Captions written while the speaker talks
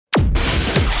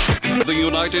The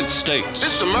United States.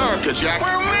 This is America, Jack.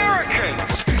 We're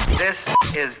Americans. This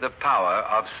is the power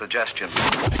of suggestion.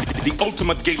 The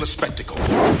ultimate gala spectacle.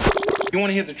 You want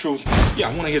to hear the truth? Yeah,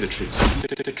 I want to hear the truth.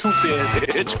 The truth is,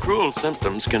 its cruel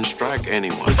symptoms can strike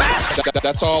anyone.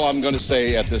 That's all I'm going to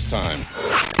say at this time.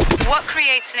 What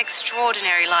creates an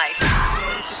extraordinary life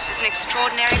is an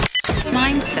extraordinary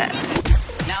mindset.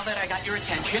 Now that I got your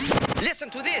attention, listen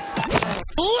to this.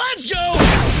 Let's go!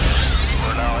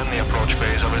 We're now in the approach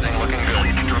phase. Everything looking good.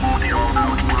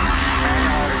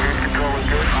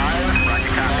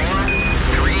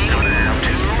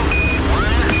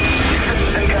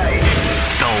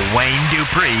 The Wayne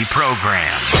Dupree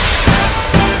Program.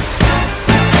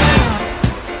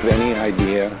 Any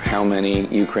idea how many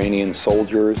Ukrainian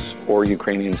soldiers or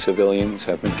Ukrainian civilians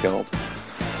have been killed?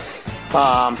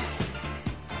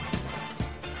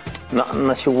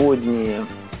 На сьогодні.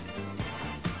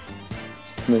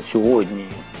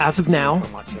 As of now,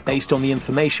 based on the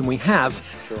information we have,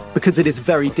 because it is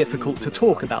very difficult to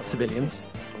talk about civilians,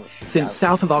 since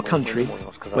south of our country,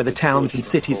 where the towns and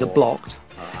cities are blocked,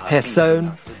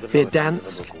 Kherson,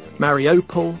 Berdyansk,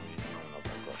 Mariupol,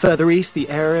 further east, the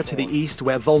area to the east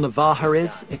where Volnovakha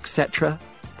is, etc.,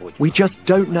 we just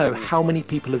don't know how many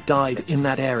people have died in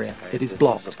that area. It is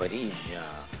blocked.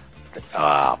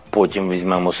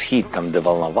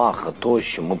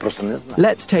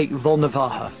 Let's take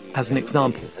Volnovakha as an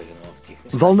example.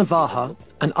 Volnovakha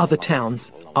and other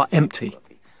towns are empty.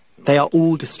 They are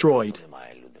all destroyed.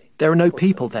 There are no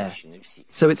people there,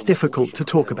 so it's difficult to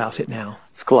talk about it now.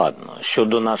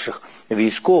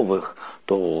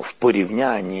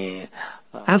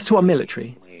 As to our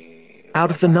military, out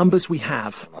of the numbers we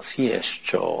have,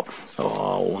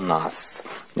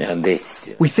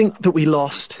 we think that we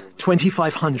lost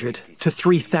 2,500 to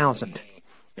 3,000.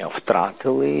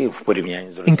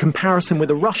 In comparison with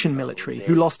the Russian military,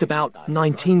 who lost about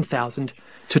 19,000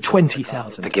 to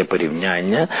 20,000.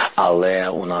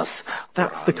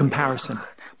 That's the comparison.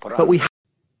 But we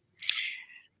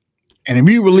And if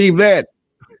you believe that,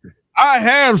 I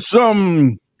have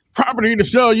some property to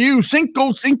sell you.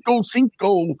 Cinco.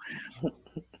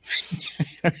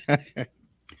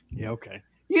 Yeah, okay.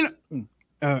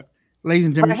 Ladies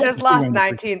and gentlemen, Russia's lost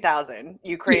 19,000.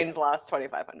 Ukraine's lost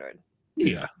 2,500.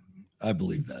 Yeah, I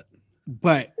believe that.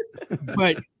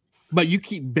 But you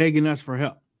keep begging us for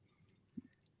help.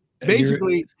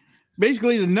 Basically,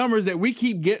 the numbers that we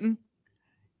keep getting,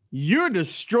 you're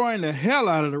destroying the hell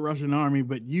out of the Russian army,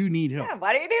 but you need help. Yeah,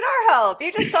 why do you need our help?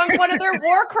 You just sunk one of their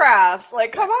war crafts.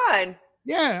 Like, come on.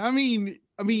 Yeah, I mean,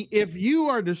 if you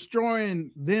are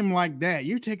destroying them like that,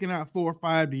 you're taking out 4 or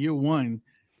 5 to your 1.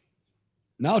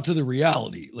 Now to the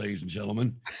reality, ladies and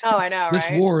gentlemen. Oh, I know, this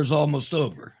right? war is almost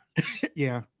over.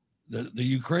 Yeah. The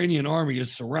Ukrainian army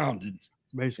is surrounded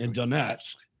in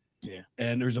Donetsk. Yeah.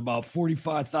 And there's about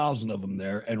 45,000 of them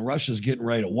there, and Russia's getting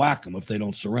ready to whack them if they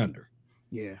don't surrender.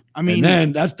 Yeah. I mean,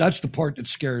 and then that's the part that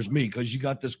scares me, because you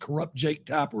got this corrupt Jake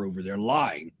Tapper over there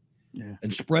lying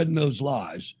and spreading those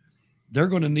lies. They're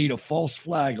going to need a false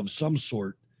flag of some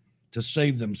sort to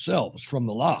save themselves from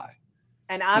the lie.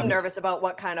 And I'm nervous about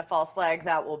what kind of false flag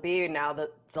that will be now that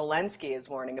Zelensky is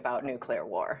warning about nuclear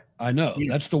war. I know.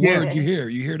 Yeah. That's the word you hear.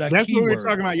 You hear that That's key what we word. were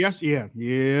talking about yesterday.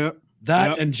 Yeah.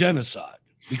 That and genocide,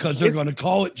 because they're going to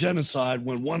call it genocide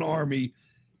when one army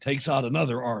takes out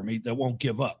another army that won't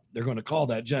give up. They're going to call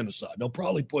that genocide. They'll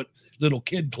probably put little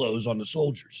kid clothes on the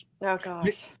soldiers. Oh,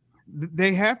 gosh.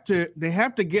 They have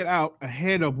to get out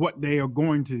ahead of what they are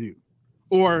going to do,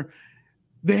 or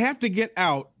they have to get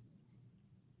out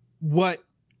what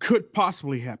could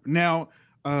possibly happen. Now,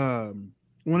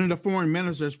 one of the foreign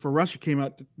ministers for Russia came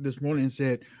out this morning and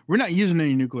said, we're not using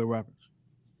any nuclear weapons.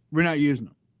 We're not using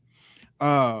them.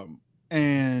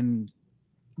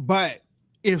 But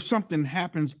if something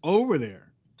happens over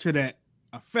there to that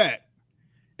effect,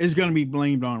 it's going to be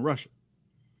blamed on Russia.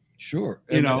 Sure.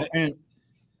 And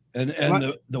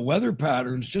the weather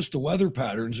patterns, just the weather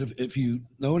patterns, if you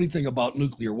know anything about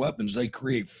nuclear weapons, they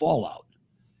create fallout,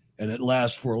 and it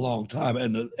lasts for a long time.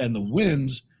 And the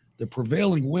winds, the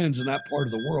prevailing winds in that part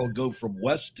of the world go from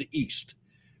west to east.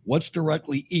 What's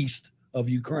directly east of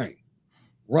Ukraine?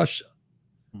 Russia.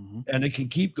 Mm-hmm. And it can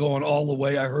keep going all the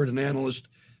way. I heard an analyst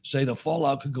say the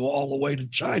fallout could go all the way to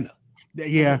China.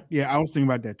 Yeah. I was thinking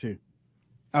about that too.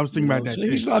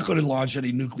 He's not going to launch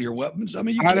any nuclear weapons. I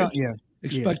mean, you can't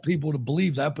expect people to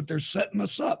believe that, but they're setting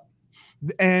us up.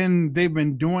 And they've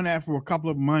been doing that for a couple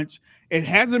of months. It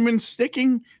hasn't been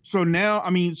sticking. So now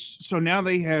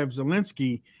they have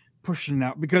Zelensky pushing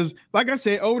out, because like I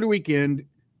said, over the weekend,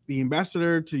 the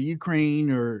ambassador to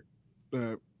Ukraine, or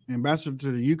the ambassador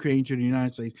to the Ukraine to the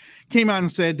United States, came out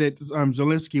and said that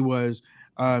Zelensky was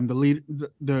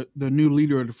the new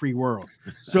leader of the free world.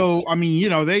 So I mean,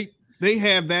 they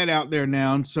have that out there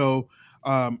now, and so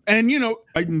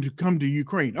Biden to come to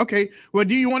Ukraine. Okay, well,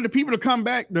 do you want the people to come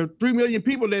back? The 3 million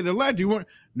people that are left? Do you want?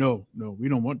 No, we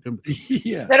don't want them.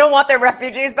 Yeah, they don't want their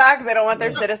refugees back. They don't want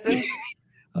their citizens.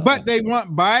 But they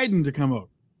want Biden to come over.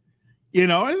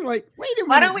 It's like, wait a minute.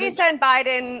 Why don't we send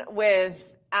Biden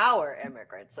with our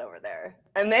immigrants over there,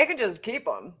 and they can just keep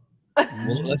them?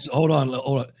 Well, let's hold on.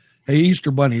 Hey,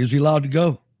 Easter Bunny, is he allowed to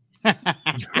go?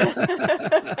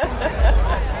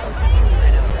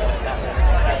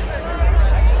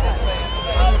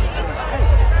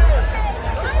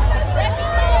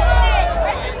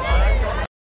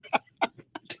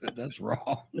 That's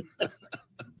wrong.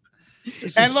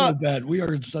 This is so bad. We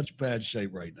are in such bad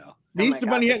shape right now. The Easter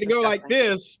Bunny had to go like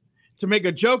this to make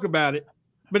a joke about it.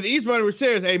 But the Easter Bunny was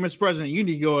serious. Hey, Mr. President, you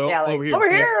need to go over here. Over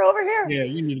here. Yeah,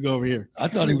 you need to go over here. I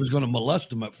thought he was going to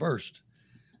molest him at first.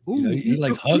 Ooh, he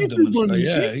like hugged him and stuff.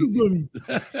 Yeah.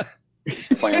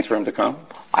 Plans for him to come?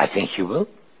 I think he will.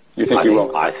 You think he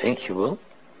will? I think he will.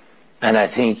 And I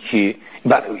think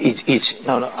but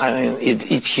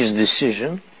it's his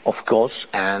decision, of course,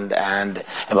 and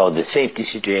about the safety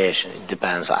situation, it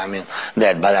depends. But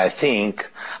I think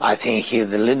he's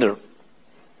the leader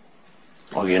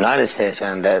of the United States,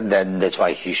 and that's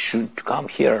why he should come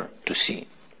here to see.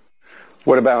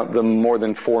 What about the more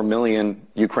than 4 million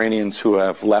Ukrainians who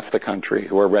have left the country,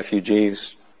 who are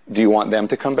refugees? Do you want them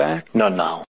to come back? Not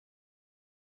now.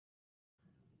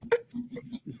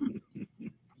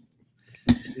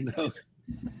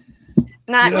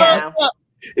 Not now.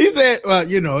 He said, well,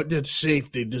 that's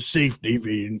the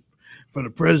safety for the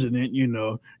president,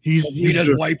 he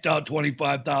just wiped out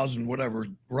 25,000 whatever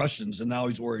Russians, and now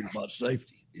he's worried about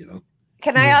safety,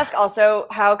 Can I ask also,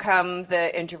 how come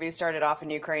the interview started off in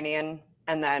Ukrainian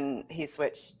and then he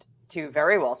switched to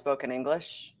very well-spoken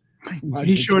English?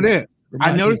 He sure did.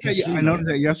 I noticed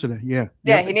that yesterday. Yeah.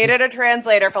 Yeah, he needed a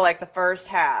translator for like the first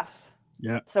half.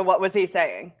 Yeah. So what was he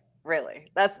saying? Really?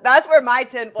 That's where my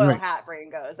tinfoil hat brain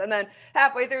goes. And then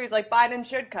halfway through, he's like, Biden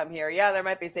should come here. Yeah, there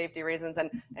might be safety reasons. And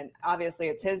obviously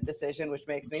it's his decision, which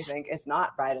makes me think it's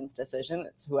not Biden's decision.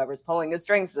 It's whoever's pulling his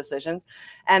strings decisions.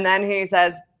 And then he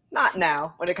says, not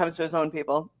now, when it comes to his own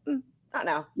people. Not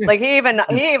now. Yeah. Like he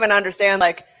even understands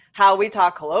like how we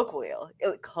talk colloquially.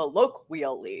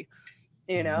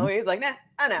 He's like, nah,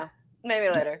 I know. Maybe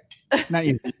later. Not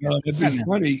you. It'd be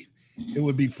funny. It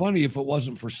would be funny if it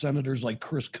wasn't for senators like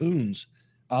Chris Coons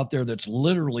out there that's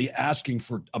literally asking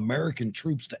for American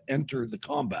troops to enter the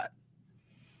combat.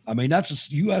 I mean, that's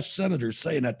a U.S. senator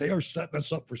saying that. They are setting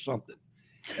us up for something.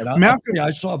 And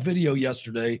I saw a video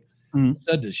yesterday.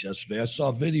 Said this yesterday. I saw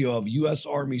a video of U.S.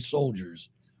 Army soldiers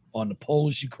on the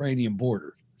Polish-Ukrainian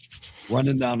border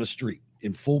running down the street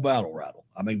in full battle rattle.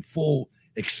 I mean, full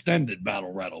extended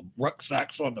battle rattle,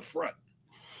 rucksacks on the front.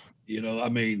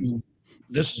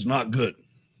 This is not good.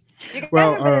 Do you guys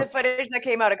remember the footage that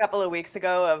came out a couple of weeks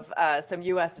ago of some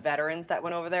U.S. veterans that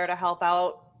went over there to help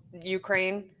out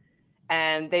Ukraine?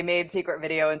 And they made secret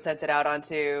video and sent it out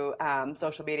onto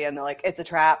social media. And they're like, it's a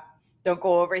trap. Don't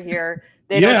go over here.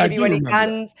 They don't give you any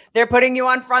guns. They're putting you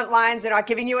on front lines. They're not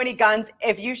giving you any guns.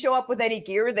 If you show up with any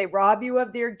gear, they rob you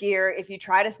of their gear. If you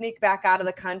try to sneak back out of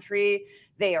the country,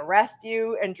 they arrest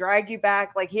you and drag you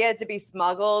back. Like he had to be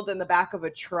smuggled in the back of a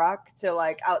truck to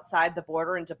like outside the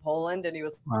border into Poland. And he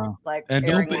was like, and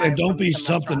don't be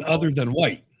something other than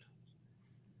white.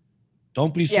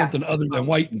 Don't be something other than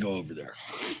white and go over there.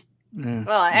 Yeah.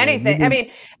 Well, anything. I mean,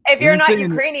 if you're not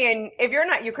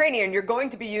Ukrainian, you're going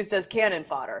to be used as cannon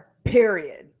fodder.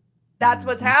 Period. That's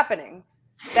what's happening.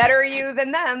 Better you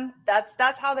than them.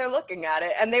 That's how they're looking at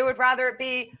it, and they would rather it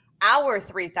be our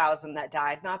 3,000 that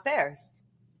died, not theirs.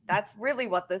 That's really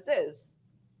what this is.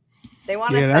 They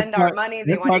want to spend our money.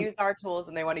 They want to use our tools,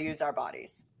 and they want to use our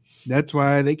bodies. That's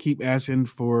why they keep asking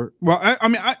for. Well, I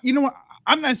mean, you know what?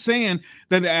 I'm not saying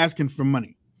that they're asking for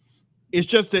money. It's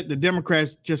just that the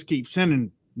Democrats just keep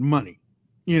sending money,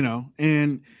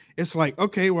 and it's like,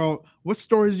 okay, well, what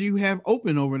stores do you have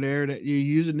open over there that you're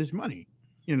using this money?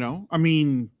 I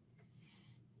mean,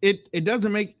 it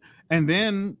doesn't make. And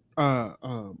then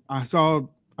I saw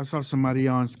somebody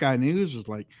on Sky News was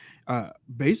like,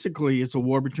 basically, it's a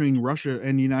war between Russia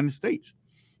and the United States.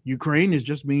 Ukraine is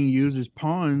just being used as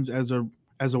pawns as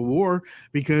a war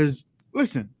because,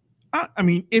 listen, I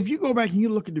mean, if you go back and you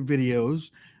look at the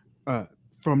videos.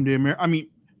 From the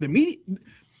media,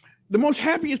 the most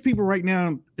happiest people right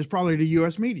now is probably the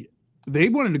U.S. media. They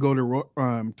wanted to go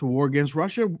to war against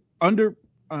Russia under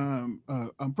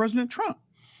President Trump.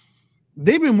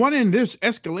 They've been wanting this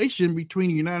escalation between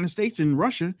the United States and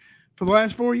Russia for the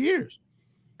last 4 years.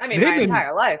 I mean, my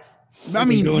entire life. I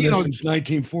mean, doing this since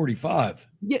 1945.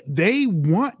 Yeah, they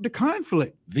want the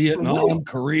conflict. Vietnam,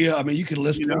 Korea. I mean, you can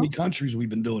list 20 countries we've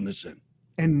been doing this in.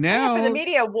 And now for the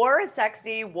media, war is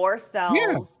sexy. War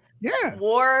sells. Yeah.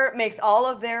 War makes all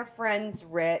of their friends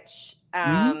rich.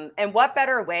 And what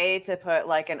better way to put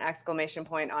like an exclamation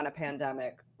point on a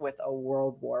pandemic with a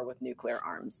world war with nuclear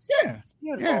arms? Yeah, it's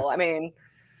beautiful. Yeah. I mean,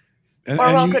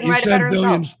 Orwell couldn't write it better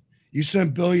himself. You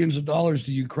sent billions of dollars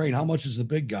to Ukraine. How much is the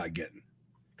big guy getting?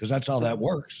 Because that's how that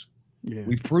works. Yeah.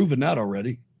 We've proven that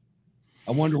already.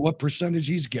 I wonder what percentage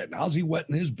he's getting. How's he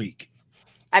wetting his beak?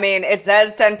 I mean, it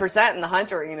says 10% in the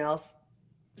Hunter emails.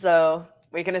 So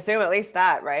we can assume at least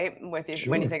that, right? When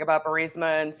you think about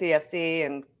Burisma and CFC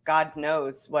and God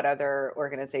knows what other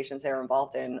organizations they're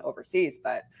involved in overseas.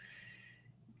 But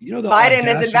Biden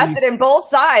is invested in both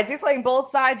sides. He's playing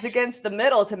both sides against the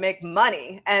middle to make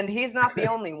money. And he's not the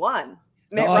only one.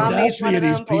 Mitt Romney's one of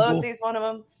them. Pelosi's one of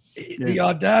them. The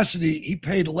audacity, he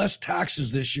paid less taxes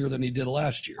this year than he did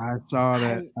last year. I saw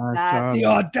that. The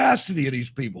audacity of these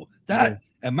people.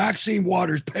 And Maxine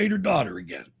Waters paid her daughter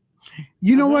again.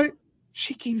 You know what?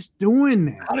 She keeps doing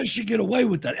that. How does she get away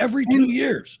with that every 2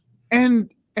 years? And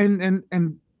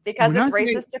because it's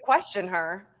racist to question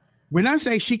her. When I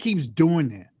say she keeps doing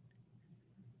that,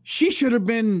 she should have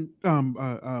been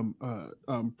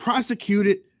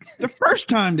prosecuted the first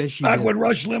time that she back when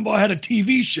Rush Limbaugh had a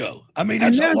TV show. I mean,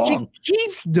 that's how long. She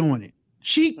keeps doing it.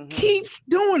 She keeps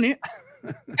doing it,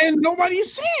 and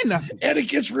nobody's saying nothing. And it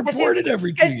gets reported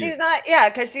every 2 years.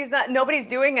 Because she's not. Nobody's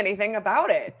doing anything about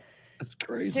it. That's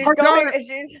crazy.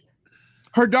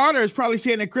 Her daughter is probably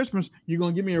saying at Christmas, "You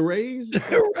gonna give me a raise?"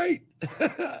 Right.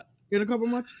 In a couple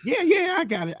months? Yeah, I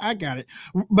got it.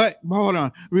 But hold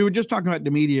on. We were just talking about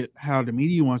the media, how the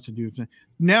media wants to do things.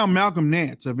 Now Malcolm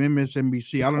Nance of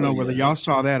MSNBC, I don't know whether y'all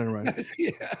saw that already.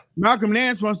 Malcolm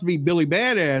Nance wants to be Billy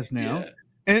Badass now.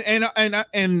 Yeah.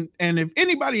 And if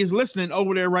anybody is listening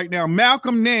over there right now,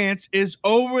 Malcolm Nance is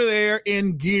over there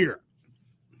in gear.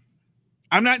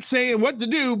 I'm not saying what to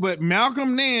do, but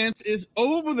Malcolm Nance is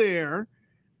over there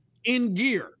in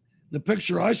gear. The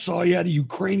picture I saw, he had a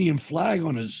Ukrainian flag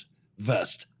on his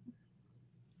vest.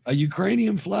 A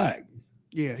Ukrainian flag.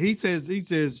 Yeah, he says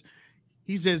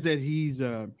that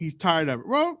he's tired of it.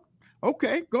 Well,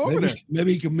 okay, go over there.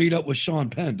 Maybe he can meet up with Sean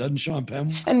Penn. Doesn't Sean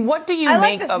Penn? And what do you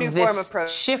make of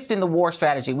this shift in the war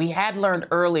strategy? We had learned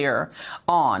earlier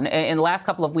on in the last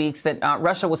couple of weeks that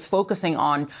Russia was focusing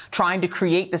on trying to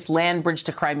create this land bridge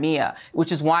to Crimea,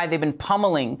 which is why they've been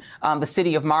pummeling the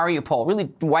city of Mariupol, really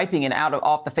wiping it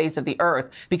off the face of the earth,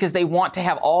 because they want to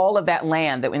have all of that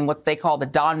land that in what they call the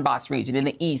Donbass region in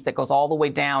the east that goes all the way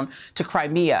down to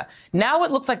Crimea. Now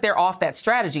it looks like they're off that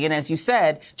strategy. And as you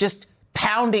said, just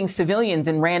pounding civilians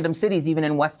in random cities, even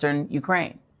in Western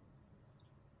Ukraine.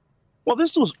 Well,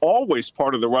 this was always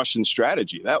part of the Russian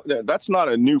strategy. That's not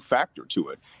a new factor to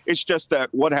it. It's just that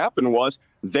what happened was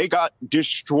they got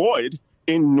destroyed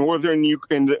in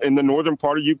the northern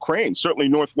part of Ukraine, certainly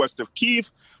northwest of Kyiv,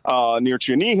 near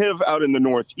Chernihiv, out in the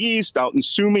northeast, out in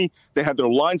Sumy. They had their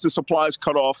lines of supplies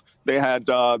cut off. They had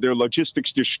their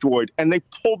logistics destroyed, and they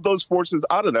pulled those forces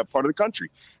out of that part of the country.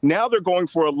 Now they're going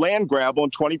for a land grab on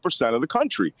 20% of the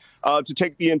country to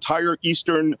take the entire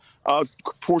eastern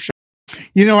portion.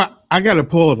 You know, I got to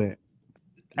pull that.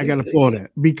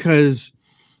 Because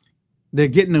they're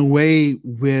getting away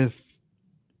with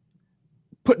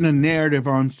putting a narrative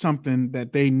on something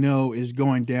that they know is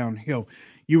going downhill.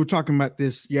 You were talking about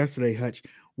this yesterday, Hutch,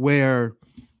 where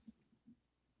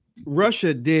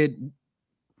Russia did.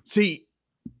 See,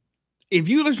 if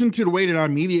you listen to the way that our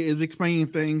media is explaining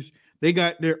things, they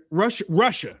got their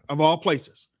Russia of all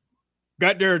places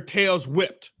got their tails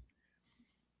whipped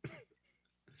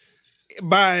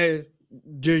by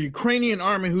the Ukrainian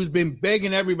army, who's been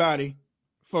begging everybody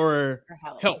for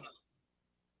help.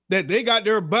 That they got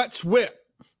their butts whipped.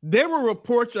 There were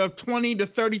reports of 20 to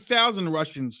 30,000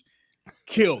 Russians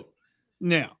killed.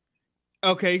 Now,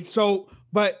 okay, so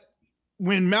but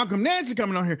when Malcolm Nance is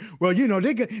coming on here, well, you know,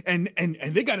 they got and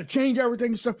they got to change everything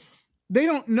and stuff. They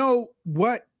don't know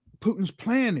what Putin's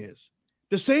plan is.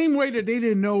 The same way that they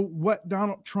didn't know what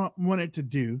Donald Trump wanted to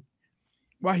do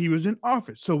while he was in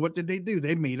office. So what did they do?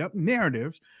 They made up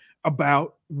narratives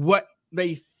about what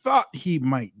they thought he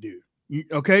might do.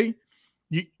 Okay,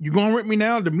 you going with me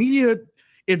now? The media.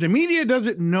 If the media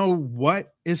doesn't know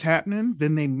what is happening,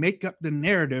 then they make up the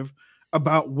narrative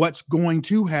about what's going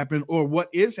to happen or what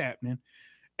is happening,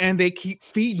 and they keep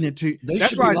feeding it to. They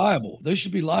should be liable. They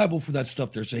should be liable for that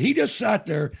stuff they're saying. He just sat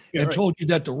there and told you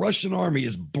that the Russian army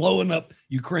is blowing up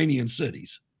Ukrainian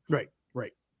cities. Right.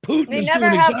 Putin they is never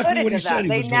doing have exactly footage what he of said that. he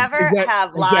They was never going to do.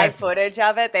 have live footage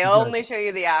of it. They only show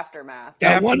you the aftermath.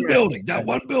 That one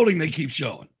building they keep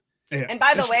showing. Yeah. And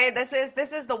by the way, this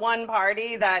is the one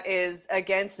party that is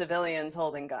against civilians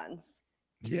holding guns.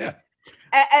 Yeah.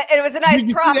 And it was a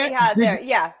nice prop he had Did there.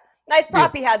 Yeah. Nice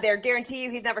prop he had there. Guarantee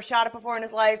you he's never shot it before in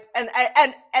his life.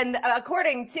 And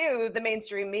according to the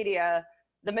mainstream media,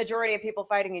 the majority of people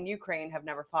fighting in Ukraine have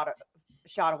never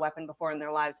shot a weapon before in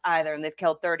their lives either, and they've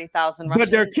killed 30,000 Russians.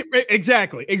 But they're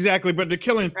exactly. But they're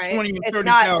killing 20 and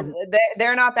 30,000.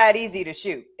 They're not that easy to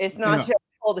shoot. It's not just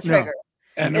pull the trigger.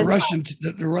 And the Russian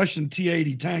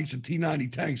T-80 tanks and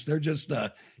T-90 tanks,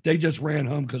 they just ran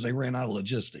home because they ran out of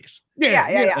logistics. Yeah.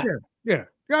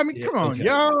 I mean, come on,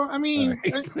 y'all. I mean,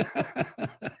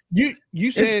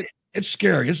 you said it's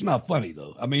scary. It's not funny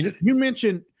though. I mean, you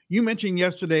mentioned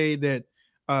yesterday that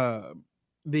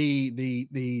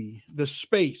the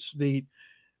space, the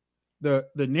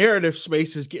narrative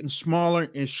space is getting smaller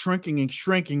and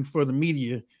shrinking for the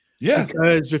media. Yeah,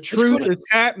 because the truth is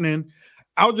happening.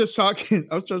 I was just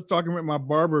talking with my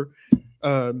barber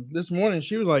this morning.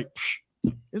 She was like,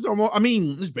 "It's almost. I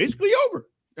mean, it's basically over.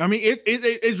 I mean,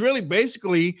 it's really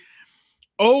basically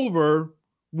over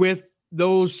with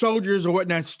those soldiers or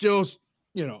whatnot still,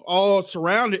 all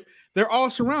surrounded. They're all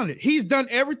surrounded. He's done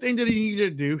everything that he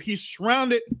needed to do. He's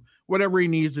surrounded whatever he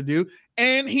needs to do,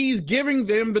 and he's giving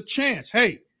them the chance.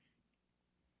 Hey,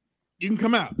 you can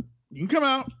come out.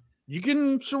 You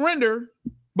can surrender,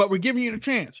 but we're giving you the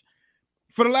chance.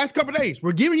 For the last couple of days,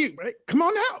 we're giving you. Come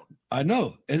on out. I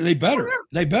know, and they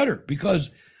better because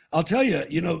I'll tell you,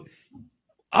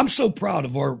 I'm so proud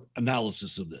of our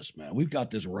analysis of this, man. We've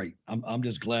got this right. I'm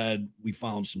just glad we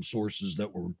found some sources that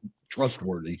were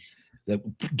trustworthy that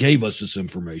gave us this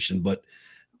information. But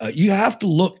you have to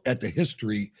look at the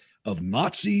history of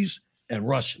Nazis and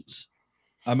Russians.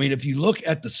 I mean, if you look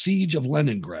at the siege of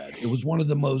Leningrad, it was one of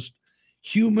the most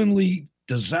humanly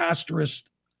disastrous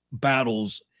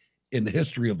battles in the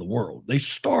history of the world. They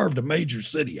starved a major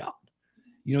city out.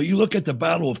 You look at the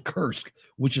Battle of Kursk,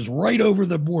 which is right over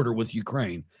the border with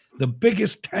Ukraine. The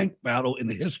biggest tank battle in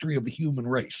the history of the human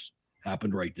race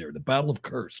happened right there, the Battle of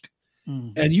Kursk.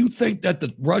 And you think that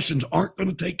the Russians aren't going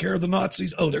to take care of the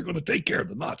Nazis? Oh, they're going to take care of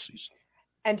the Nazis.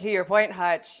 And to your point,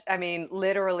 Hutch, I mean,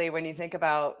 literally, when you think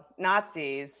about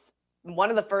Nazis, one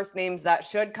of the first names that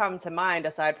should come to mind,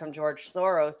 aside from George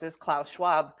Soros, is Klaus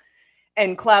Schwab.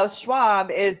 And Klaus Schwab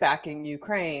is backing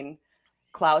Ukraine.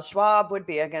 Klaus Schwab would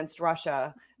be against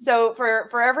Russia. So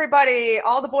for everybody,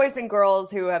 all the boys and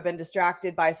girls who have been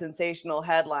distracted by sensational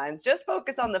headlines, just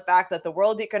focus on the fact that the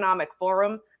World Economic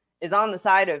Forum is on the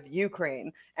side of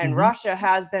Ukraine. And Russia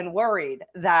has been worried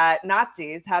that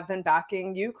Nazis have been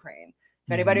backing Ukraine.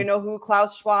 If anybody know who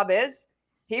Klaus Schwab is,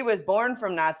 he was born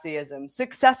from Nazism,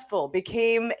 successful,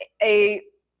 became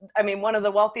one of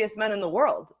the wealthiest men in the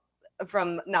world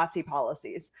from Nazi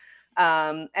policies.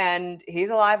 And he's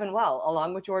alive and well,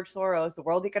 along with George Soros. The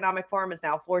World Economic Forum is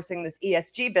now forcing this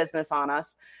ESG business on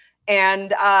us.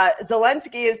 And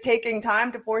Zelensky is taking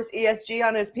time to force ESG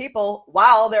on his people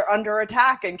while they're under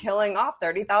attack and killing off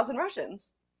 30,000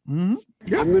 Russians. I'm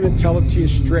going to tell it to you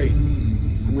straight.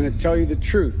 I'm going to tell you the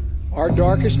truth. Our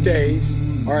darkest days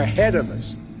are ahead of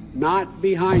us, not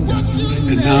behind us.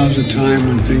 And now's the time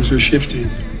when things are shifting.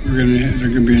 There's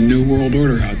going to be a new world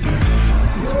order out there.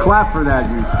 Just clap for that,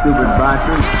 you stupid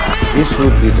bastard. This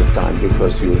would be the time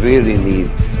because you really need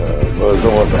world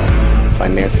order,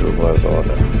 financial world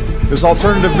order. This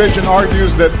alternative vision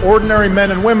argues that ordinary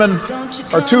men and women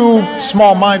are too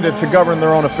small-minded to govern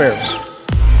their own affairs.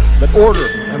 That order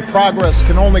and progress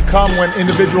can only come when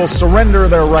individuals surrender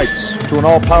their rights to an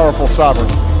all-powerful sovereign.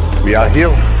 We are here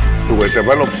to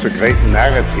develop the great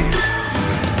narrative,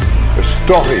 a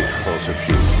story for the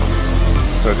future.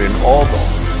 But in order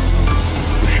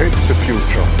to shape the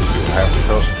future, you have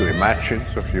first to imagine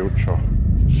the future,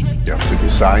 you have to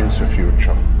design the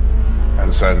future,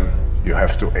 and then you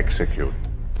have to execute.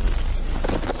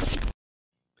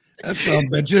 That son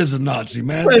of a bitch is a Nazi,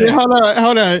 man. Wait, hold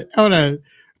on.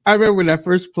 I remember when I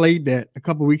first played that a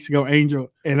couple weeks ago,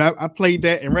 Angel, and I played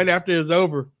that, and right after it was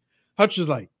over, Hutch was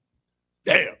like,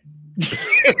 damn.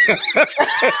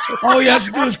 All he has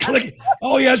to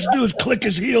do is click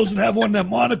his heels and have one of them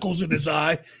monocles in his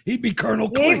eye. He'd be Colonel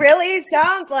Clink. He really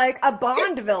sounds like a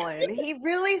Bond villain. He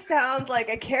really sounds like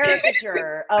a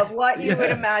caricature of what you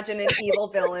would imagine an evil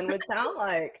villain would sound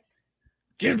like.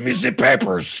 Give me the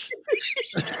papers.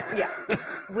 Yeah.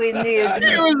 We need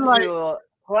to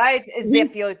write the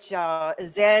future.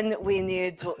 Then we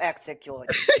need to execute.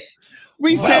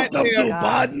 We sat Welcome there. to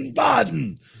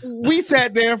Baden-Baden. We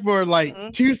sat there for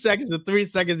like 2 seconds or 3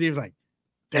 seconds. He was like,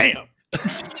 damn.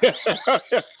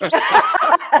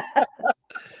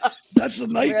 That's a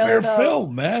nightmare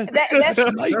film, man. That's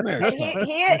a nightmare. He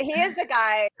is the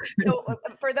guy. So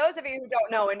for those of you who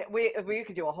don't know, and we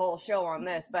could do a whole show on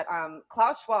this, but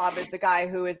Klaus Schwab is the guy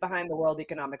who is behind the World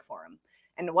Economic Forum.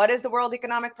 And what is the World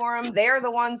Economic Forum? They are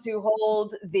the ones who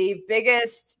hold the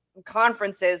biggest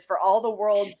conferences for all the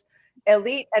world's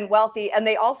elite and wealthy, and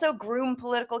they also groom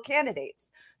political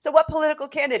candidates. So what political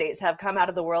candidates have come out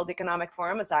of the World Economic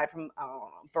Forum aside from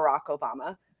Barack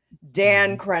Obama,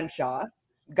 Dan Crenshaw,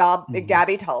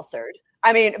 Gabby Tulsard?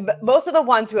 I mean, most of the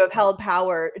ones who have held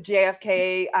power,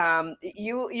 JFK,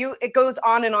 it goes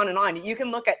on and on and on. You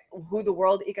can look at who the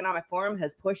World Economic Forum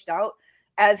has pushed out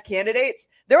as candidates.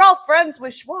 They're all friends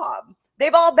with Schwab.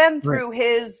 They've all been through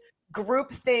his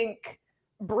groupthink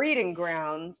breeding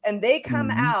grounds, and they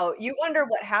come out. You wonder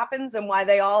what happens and why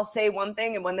they all say one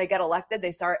thing, and when they get elected,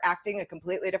 they start acting a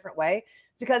completely different way.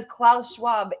 It's because Klaus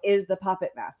Schwab is the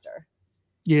puppet master.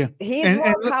 Yeah, he's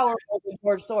more powerful than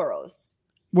George Soros.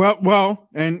 Well,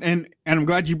 and I'm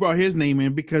glad you brought his name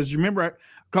in, because remember a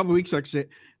couple of weeks, like I said,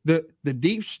 the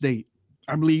deep state,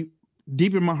 I believe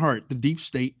deep in my heart, the deep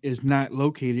state is not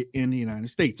located in the United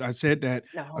States. I said that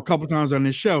a couple of times on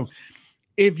this show.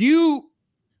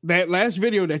 That last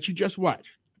video that you just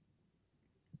watched,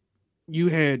 you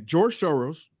had George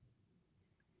Soros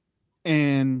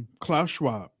and Klaus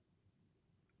Schwab,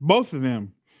 both of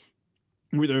them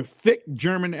with their thick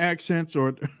German accents,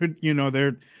 or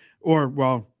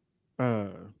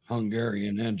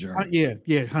Hungarian and German.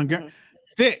 Hungarian,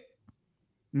 thick,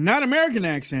 not American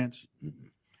accents,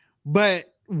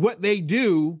 but what they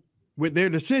do with their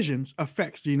decisions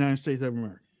affects the United States of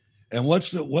America. And what's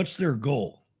their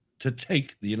goal? To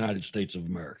take the United States of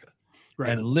America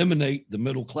and eliminate the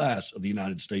middle class of the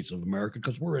United States of America,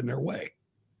 because we're in their way.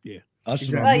 Yeah.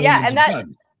 And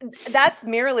that's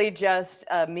merely just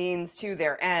a means to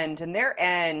their end. And their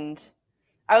end,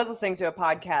 I was listening to a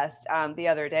podcast the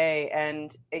other day,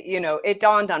 and it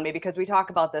dawned on me, because we talk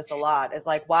about this a lot. It's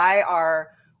like, why are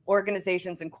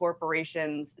organizations and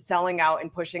corporations selling out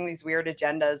and pushing these weird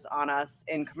agendas on us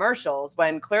in commercials,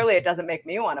 when clearly it doesn't make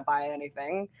me want to buy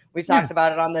anything? We've talked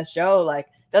about it on this show. Like,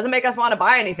 doesn't make us want to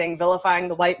buy anything, vilifying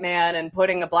the white man and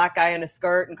putting a black guy in a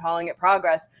skirt and calling it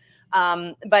progress.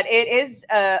 But it is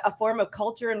a form of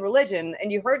culture and religion. And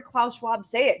you heard Klaus Schwab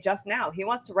say it just now. He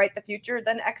wants to write the future,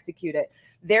 then execute it.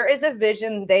 There is a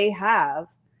vision they have.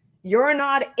 You're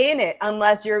not in it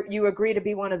unless you agree to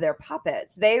be one of their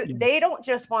puppets. They don't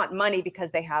just want money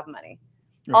because they have money.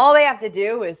 Right. All they have to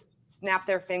do is snap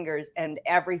their fingers and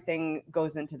everything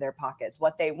goes into their pockets.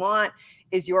 What they want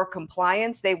is your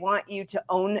compliance. They want you to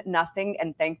own nothing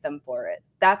and thank them for it.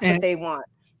 That's what they want.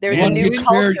 There's a new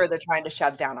culture they're trying to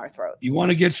shove down our throats. You want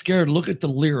to get scared? Look at the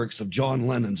lyrics of John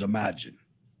Lennon's Imagine.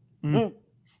 Well,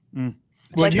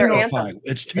 it's terrifying.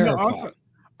 It's terrifying.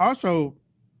 Also,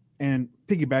 and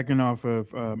piggybacking off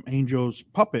of Angel's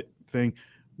puppet thing,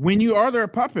 when you are their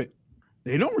puppet,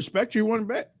 they don't respect you one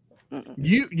bit.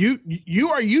 You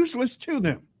are useless to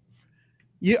them.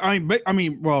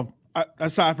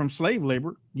 Aside from slave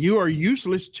labor, you are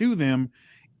useless to them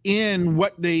in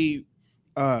what they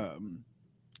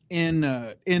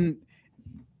in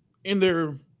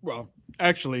their,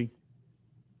 actually,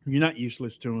 you're not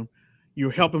useless to them.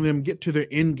 You're helping them get to their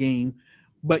end game,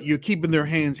 but you're keeping their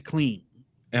hands clean.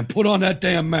 And put on that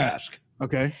damn mask.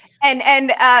 Okay.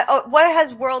 And what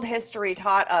has world history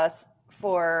taught us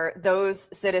for those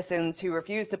citizens who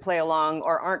refuse to play along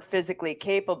or aren't physically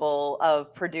capable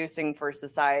of producing for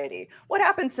society? What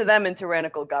happens to them in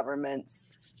tyrannical governments?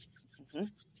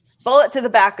 Bullet to the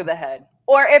back of the head.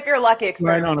 Or if you're lucky,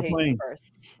 experimentation first.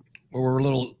 Or we're a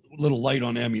little light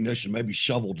on ammunition, maybe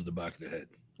shovel to the back of the head.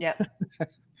 Yep.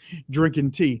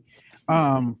 Drinking tea.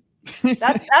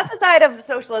 That's the side of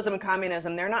socialism and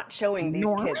communism. They're not showing these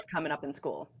kids coming up in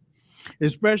school.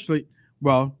 Especially,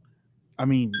 with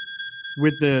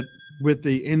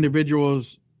the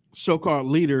individuals, so-called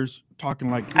leaders talking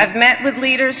like I've met with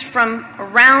leaders from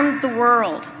around the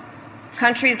world,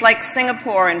 countries like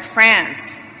Singapore and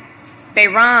France,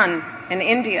 Bahrain and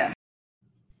India.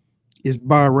 It's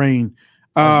Bahrain.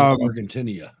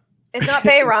 Argentina. It's not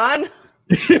Bahrain.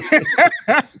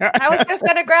 I was just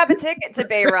going to grab a ticket to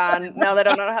Bahrain now that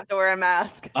I don't have to wear a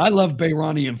mask. I love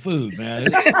Bahrainian food, man.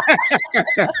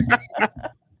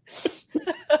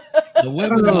 The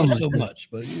women love so much,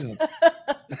 but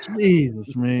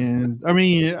Jesus, man. I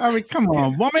mean, come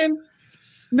on, woman.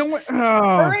 No,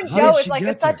 her and Joe is like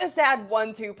such a sad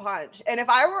 1-2 punch. And if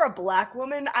I were a black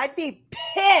woman, I'd be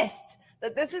pissed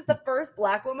that this is the first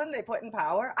black woman they put in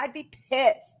power. I'd be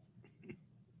pissed.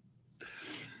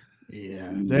 Yeah,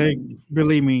 they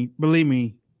believe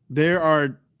me. There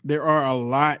are there are a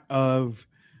lot of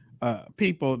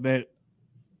people that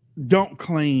don't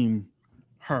claim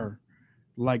her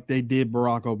like they did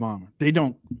Barack Obama. They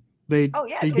don't. They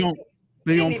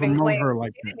don't promote her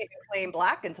like that. She didn't even claim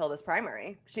black until this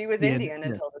primary. She was Indian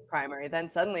until this primary. Then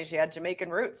suddenly she had Jamaican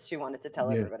roots. She wanted to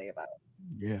tell everybody about it.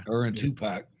 Yeah, her and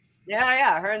Tupac.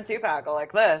 Yeah, her and Tupac are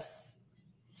like this.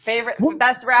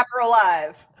 Best rapper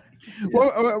alive.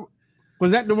 Well,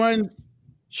 was that the one?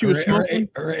 She was smoking.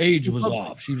 Her age was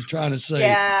off. She was trying to say.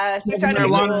 Yeah, she was trying to be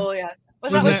cool. Yeah,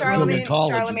 was that with Charlemagne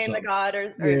the God,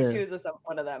 or she was with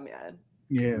one of them? Yeah.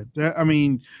 Yeah, I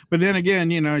mean, but then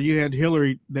again, you had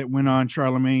Hillary that went on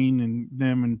Charlemagne and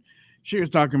them, and she was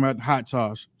talking about hot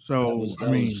sauce. So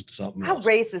was something. How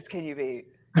racist can you be?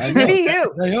 Just be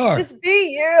you. They are. Just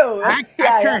be you.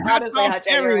 Honestly,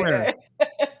 everywhere.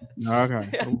 Okay,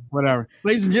 whatever.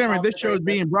 Ladies and gentlemen, this show is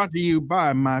being brought to you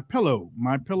by MyPillow.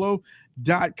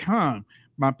 MyPillow.com.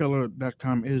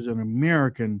 MyPillow.com is an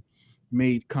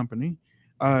American-made company.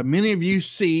 Many of you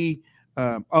see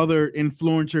other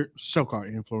so-called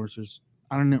influencers.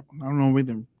 I don't know with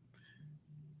them.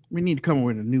 We need to come up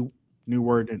with a new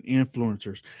word than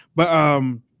influencers. But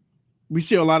we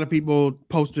see a lot of people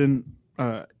posting.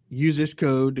 Use this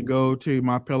code to go to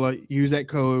MyPillow. Use that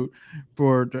code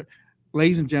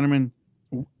ladies and gentlemen.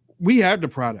 We have the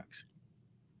products,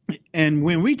 and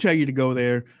when we tell you to go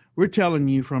there, we're telling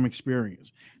you from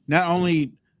experience. Not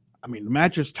only, the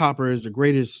mattress topper is the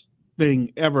greatest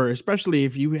thing ever, especially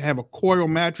if you have a coil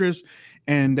mattress,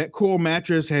 and that coil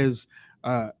mattress has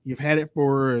you've had it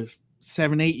for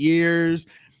 7-8 years.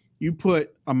 You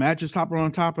put a mattress topper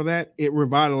on top of that, it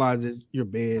revitalizes your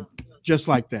bed just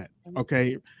like that.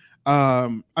 Okay.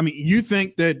 You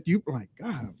think that you like,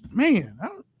 God, man,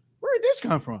 where did this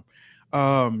come from?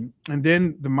 And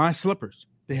then the My Slippers.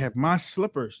 They have My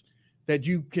Slippers that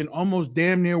you can almost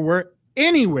damn near wear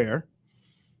anywhere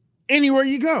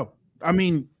you go.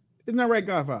 Isn't that right,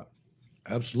 Godfather?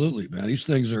 Absolutely, man. These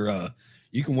things are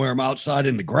you can wear them outside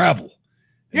in the gravel.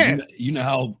 And you know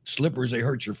how slippers, they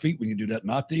hurt your feet when you do that.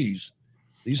 Not these.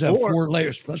 These have 4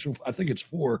 layers. Special. I think it's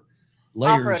 4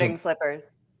 layers. Off-roading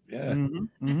slippers. Yeah.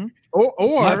 Mm-hmm.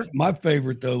 Or my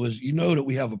favorite though is that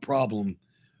we have a problem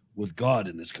with God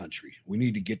in this country. We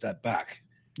need to get that back.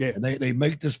 Yeah. And they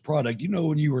make this product.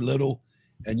 When you were little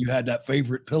and you had that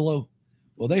favorite pillow.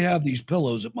 Well, they have these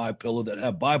pillows at MyPillow that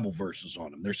have Bible verses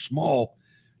on them. They're small,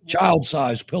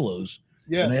 child-sized pillows.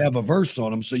 Yeah. And they have a verse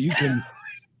on them, so you can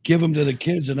give them to the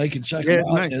kids and they can check them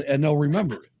out and they'll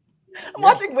remember it. I'm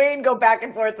watching Wayne go back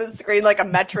and forth on the screen like a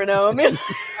metronome.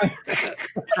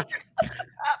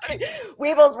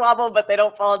 Weebles wobble, but they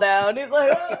don't fall down. He's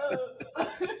like, oh.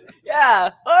 Yeah.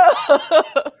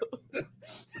 Oh.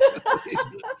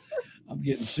 I'm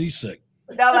getting seasick.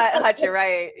 No, Hutch, you're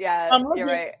right. Yeah, you're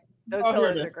right. Those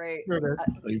pillows are great.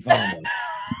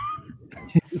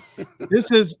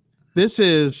 This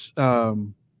is a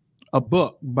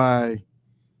book by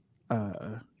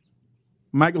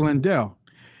Mike Lindell,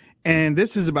 and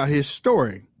this is about his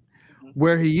story,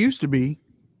 where he used to be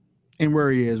and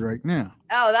where he is right now.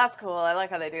 Oh, that's cool. I like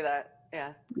how they do that.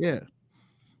 Yeah.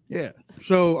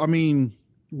 So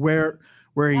where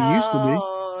he used to be.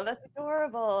 Oh, that's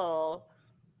adorable.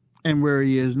 And where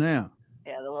he is now.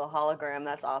 Yeah, the little hologram.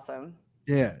 That's awesome.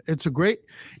 Yeah, it's a great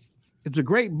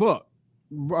book.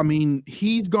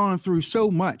 He's gone through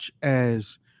so much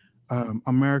as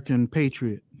American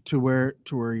patriot to where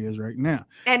he is right now.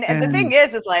 And the thing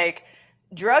is like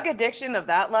drug addiction of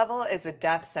that level is a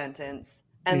death sentence.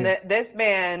 And this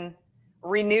man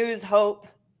renews hope,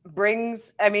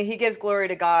 he gives glory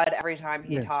to God every time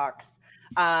he talks.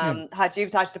 Hutch,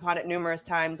 you've touched upon it numerous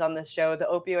times on this show. The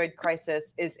opioid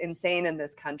crisis is insane in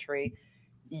this country.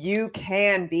 You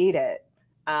can beat it.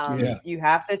 You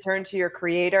have to turn to your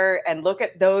creator and look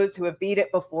at those who have beat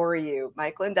it before you.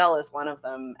 Mike Lindell is one of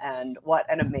them, and what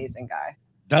an amazing guy.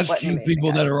 That's cute.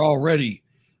 People that are already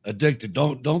addicted.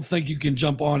 Don't think you can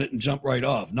jump on it and jump right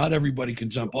off. Not everybody can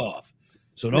jump off.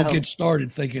 So don't get started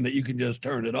thinking that you can just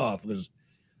turn it off, because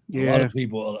a lot of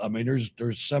people,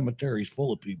 there's cemeteries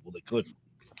full of people that couldn't.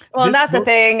 Well, and that's the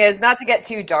thing, is not to get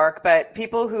too dark, but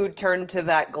people who turn to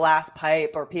that glass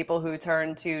pipe or people who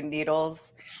turn to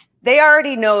needles, they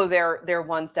already know they're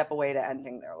one step away to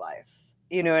ending their life.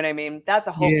 You know what I mean? That's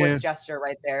a hopeless gesture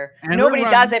right there. And nobody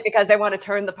does it because they want to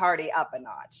turn the party up a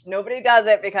notch. Nobody does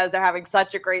it because they're having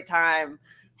such a great time.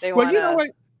 They want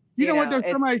to. You know what?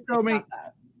 Somebody told me.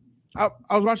 I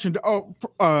was watching.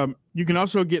 You can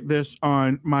also get this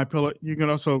on MyPillow. You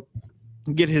can also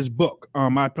get his book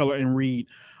on MyPillow and read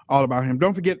all about him.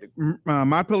 Don't forget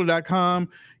MyPillow.com.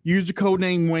 Use the code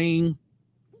name Wayne.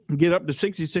 Get up to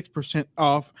 66%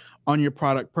 off on your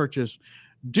product purchase.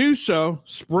 do so.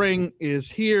 Spring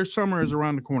is here. Summer is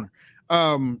around the corner.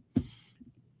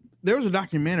 There was a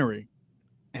documentary,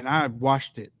 and I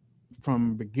watched it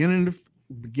from beginning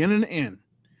to end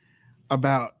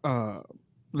about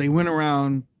they went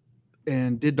around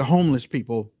and did the homeless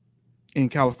people in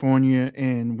California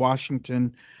and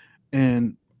Washington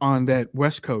and on that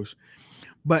West Coast.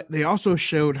 But they also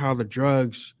showed how the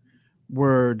drugs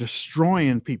were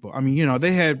destroying people. I mean, you know,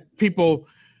 they had people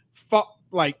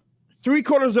like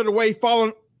 3/4 of the way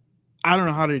falling. I don't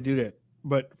know how they do that,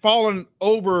 but falling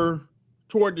over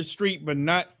toward the street, but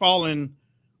not falling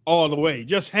all the way,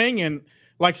 just hanging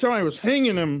like somebody was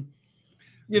hanging them,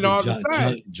 you know,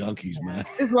 junkies, man.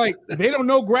 It's like they don't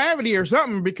know gravity or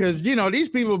something because, you know, these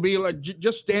people be like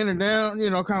just standing down, you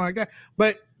know, kind of like that.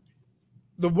 But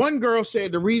the one girl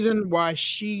said the reason why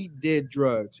she did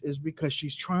drugs is because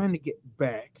she's trying to get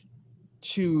back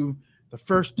to the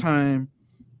first time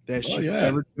that she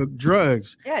ever took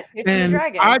drugs. Yeah, and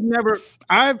dragon.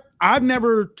 I've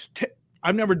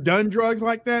never done drugs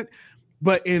like that,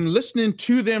 but in listening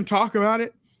to them talk about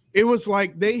it, it was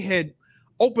like they had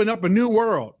opened up a new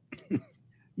world.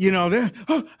 You know,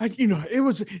 it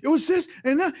was this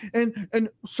and that, and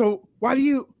so why do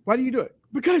you do it?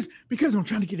 Because I'm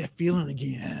trying to get that feeling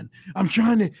again.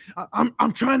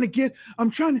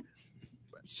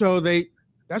 So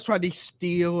that's why they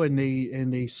steal and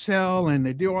they sell and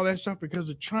they do all that stuff because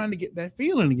they're trying to get that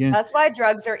feeling again. That's why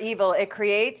drugs are evil. It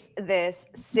creates this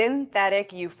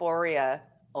synthetic euphoria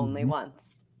only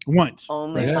once.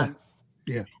 Only once.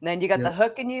 Yeah. And then you got the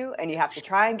hook in you and you have to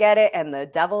try and get it. And the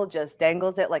devil just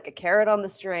dangles it like a carrot on the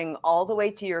string all the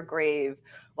way to your grave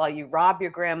while you rob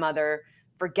your grandmother,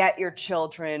 forget your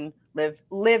children,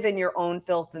 live in your own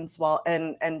filth and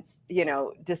you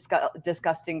know,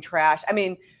 disgusting trash. I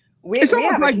mean, it's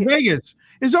almost like Vegas.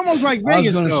 It's almost like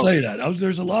Vegas. I was going to say that.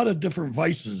 There's a lot of different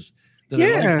vices. Oh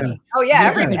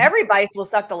yeah, every vice will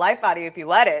suck the life out of you if you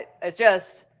let it. It's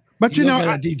just. But you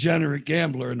know, a degenerate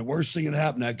gambler, and the worst thing that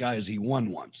happened to that guy is he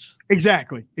won once.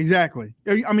 Exactly.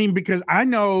 I mean, because I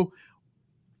know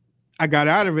I got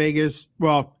out of Vegas.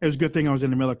 Well, it was a good thing I was in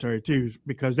the military too,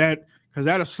 because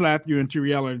that'll slap you into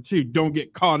reality too. Don't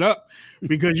get caught up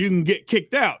because you can get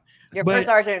kicked out. Your first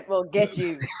sergeant will get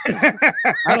you.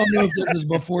 I don't know if this is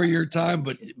before your time,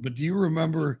 but do you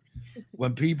remember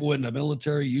when people in the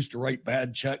military used to write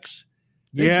bad checks?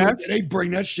 They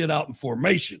bring that shit out in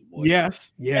formation. Boy.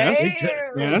 Yes.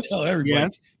 They tell everybody.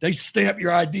 Yes. They stamp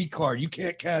your ID card. You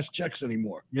can't cash checks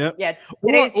anymore. Yep. Yeah.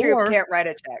 Today's troop can't write a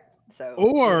check. So.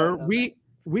 Or we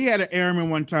had an airman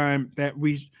one time that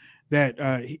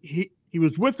he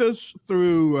was with us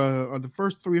through the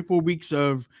first 3 or 4 weeks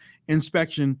of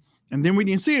inspection, and then we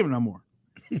didn't see him no more.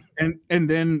 and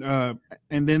then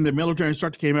the military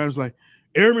instructor came out and was like,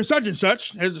 Airman such and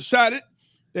such has decided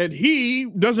that he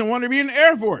doesn't want to be in the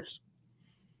Air Force.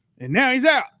 And now he's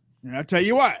out. And I'll tell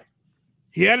you why.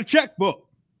 He had a checkbook.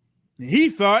 And he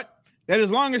thought that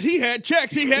as long as he had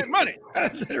checks, he had money.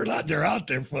 They're out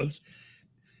there, folks.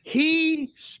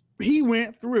 He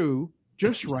went through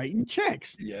just writing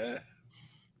checks. Yeah.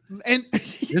 And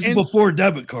this is before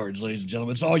debit cards, ladies and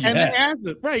gentlemen. It's all you had. They asked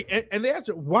it, right. And they asked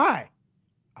it, why?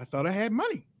 I thought I had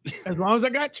money. As long as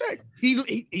I got checked. He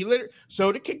literally,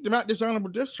 so they kicked him out dishonorable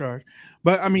discharge.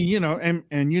 But I mean, you know,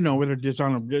 and you know, with a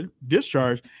dishonorable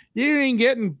discharge,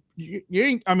 you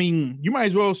might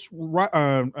as well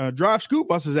drive school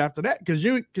buses after that because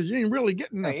you ain't really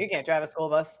getting nothing. No, you can't drive a school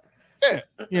bus. Yeah,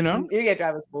 you know. You can't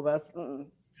drive a school bus.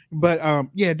 But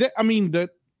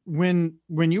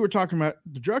when you were talking about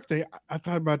the drug thing, I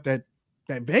thought about that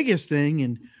Vegas thing,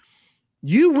 and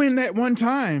you win that one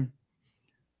time.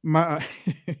 My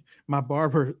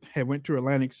barber had went to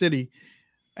Atlantic City,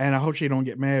 and I hope she don't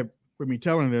get mad with me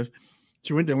telling this.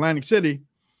 She went to Atlantic City,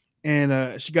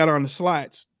 and she got on the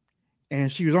slots,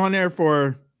 and she was on there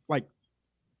for like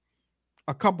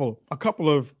a couple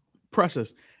of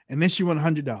presses, and then she won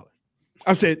 $100.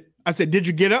 I said, did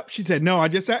you get up? She said, no, I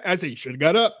said, you should have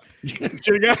got up. You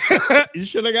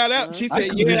should have got up. She said,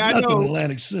 I know.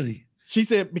 Atlantic City. She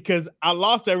said, because I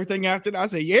lost everything after that. I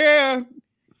said, yeah,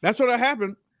 that's what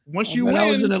happened. Once you win.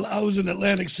 I was in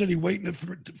Atlantic City waiting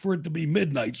for it to be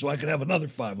midnight so I could have another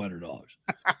 $500.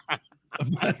 I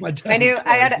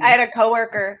had a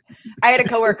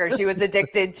coworker. She was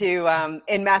addicted to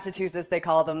in Massachusetts they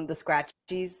call them the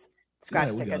scratchies.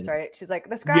 Scratch tickets, right? She's like,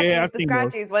 the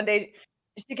scratchies. One day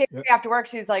she came to me after work.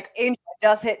 She's like, Angel, I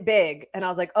just hit big. And I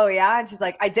was like, oh yeah. And she's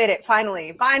like, I did it.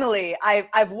 Finally,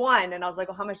 I've won. And I was like,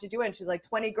 well, how much did you win? She's like,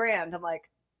 20 grand. I'm like,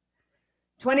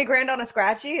 20 grand on a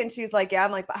scratchy? And she's like, yeah.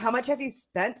 I'm like, but how much have you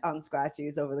spent on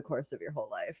scratchies over the course of your whole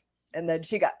life? And then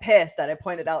she got pissed that I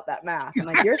pointed out that math. I'm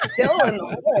like, you're still in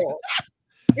the hole.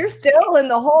 You're still in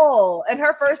the hole. And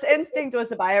her first instinct was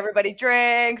to buy everybody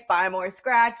drinks, buy more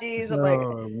scratchies. I'm like,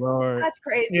 Lord. That's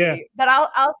crazy. Yeah. But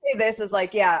I'll say this is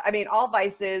like, yeah, I mean, all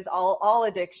vices, all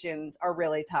addictions are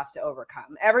really tough to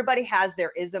overcome. Everybody has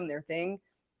their ism, their thing.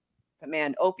 But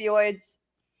man, opioids,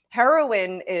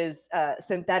 heroin is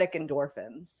synthetic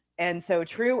endorphins. And so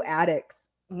true addicts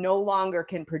no longer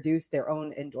can produce their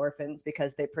own endorphins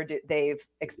because they've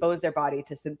exposed their body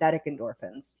to synthetic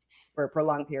endorphins for a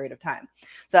prolonged period of time.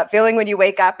 So that feeling when you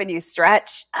wake up and you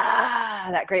stretch,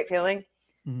 that great feeling,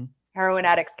 heroin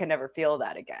addicts can never feel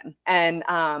that again. And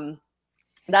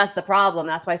that's the problem.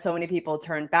 That's why so many people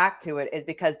turn back to it, is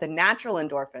because the natural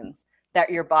endorphins that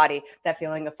your body, that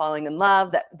feeling of falling in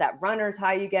love, that runner's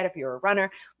high you get if you're a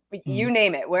runner, you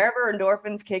name it, wherever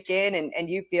endorphins kick in and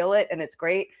you feel it and it's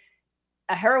great.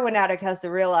 A heroin addict has to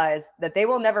realize that they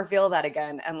will never feel that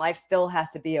again, and life still has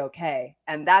to be okay.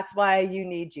 And that's why you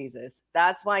need Jesus.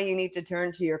 That's why you need to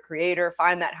turn to your creator,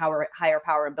 find that higher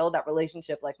power, and build that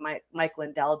relationship like Mike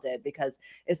Lindell did, because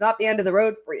it's not the end of the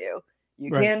road for you.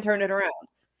 You can turn it around.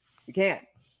 You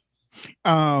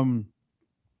can.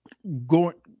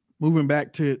 Moving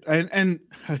back to, and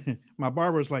my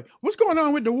barber's like, what's going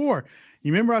on with the war?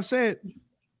 You remember I said,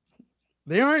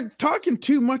 they aren't talking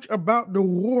too much about the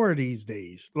war these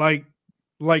days, like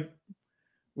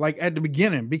at the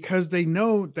beginning, because they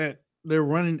know that they're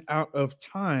running out of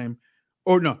time,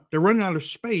 or no, they're running out of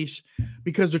space,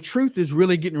 because the truth is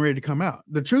really getting ready to come out.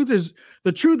 The truth is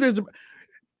the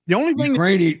only thing.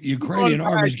 Ukrainian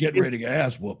army is getting ready to get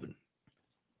ass whooping.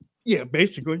 Yeah,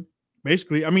 basically.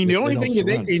 I mean, the only thing that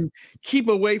they can keep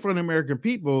away from the American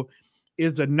people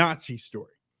is the Nazi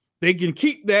story. They can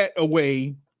keep that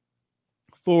away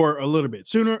for a little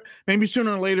bit. Maybe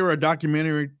sooner or later, a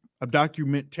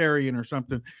documentarian or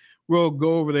something will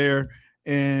go over there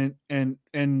and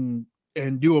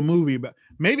do a movie about.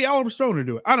 Maybe Oliver Stone will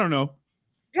do it. I don't know.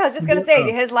 Yeah, I was just gonna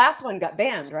say his last one got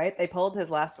banned, right? They pulled his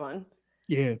last one.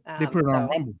 Yeah, they put it on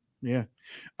Rumble. Yeah,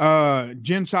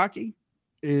 Jen Psaki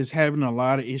is having a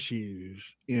lot of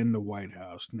issues in the White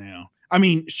House now. I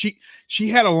mean, she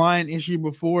had a lying issue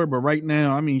before, but right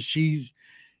now, I mean, she's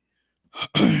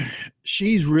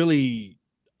really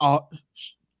off.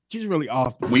 She's really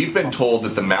off. We've been told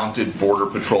that the mounted Border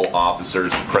Patrol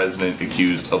officers the president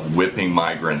accused of whipping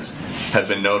migrants have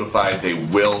been notified they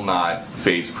will not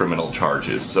face criminal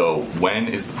charges. So when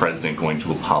is the president going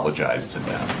to apologize to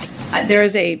them? There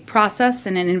is a process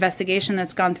and an investigation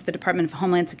that's gone through the Department of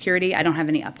Homeland Security. I don't have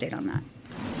any update on that.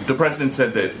 The president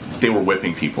said that they were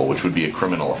whipping people, which would be a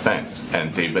criminal offense,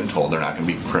 and they've been told they're not going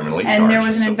to be criminally charged. And there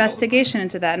was an investigation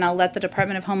into that, and I'll let the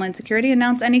Department of Homeland Security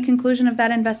announce any conclusion of that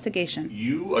investigation.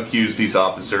 You accuse these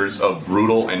officers of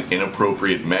brutal and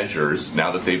inappropriate measures.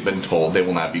 Now that they've been told they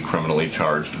will not be criminally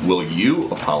charged, will you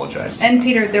apologize? And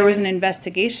Peter, there was an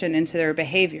investigation into their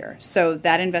behavior, so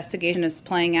that investigation is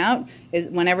playing out.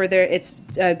 Whenever it's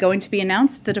going to be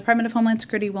announced, the Department of Homeland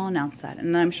Security will announce that,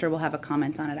 and I'm sure we'll have a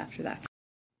comment on it after that.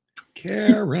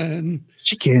 Karen,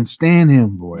 she can't stand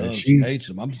him, boy. No, she hates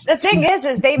him. The thing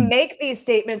is they make these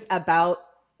statements about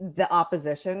the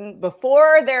opposition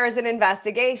before there is an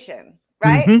investigation,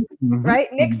 right?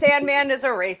 Right? Nick Sandmann is a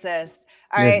racist.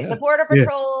 All right. The Border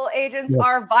Patrol agents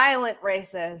are violent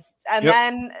racists. And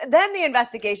then the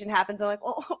investigation happens. And like,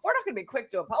 well, we're not going to be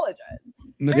quick to apologize.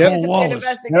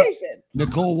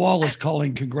 Nicole Wallace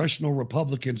calling congressional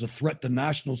Republicans a threat to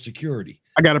national security.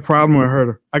 I got a problem with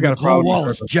her. Nicole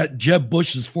Wallace, Jeb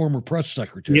Bush's former press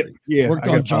secretary. Worked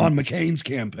on John McCain's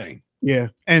campaign. Yeah.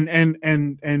 And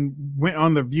went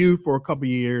on The View for a couple of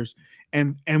years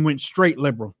and went straight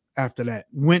liberal. After that,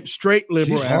 went straight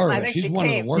liberal. She's hard. I think She's one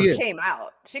of the worst. She came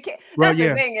out. That's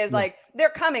the thing is like they're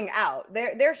coming out.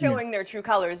 They're showing their true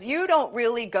colors. You don't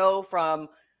really go from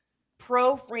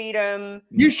pro-freedom,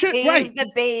 you should save the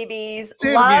babies,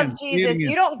 love Jesus.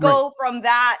 You don't go from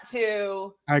that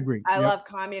to I agree. I love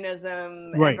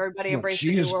communism. Everybody embrace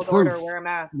the New World Order, wear a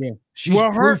mask. Yeah. She's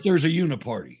proof there's a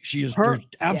uniparty. She is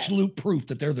absolute proof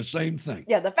that they're the same thing.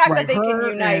 Yeah, the fact that they can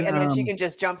unite and then she can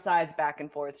just jump sides back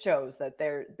and forth shows that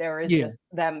there is just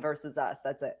them versus us.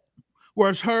 That's it.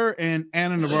 Whereas her and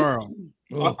Anna Navarro,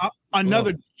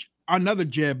 another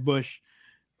Jeb Bush,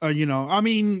 I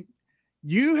mean,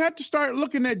 you have to start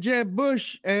looking at Jeb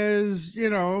Bush as,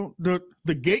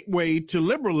 the gateway to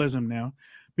liberalism now,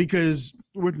 because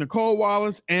with Nicole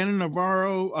Wallace, Anna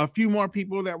Navarro, a few more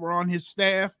people that were on his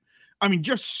staff, I mean,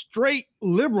 just straight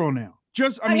liberal now.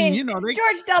 George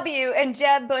W. and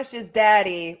Jeb Bush's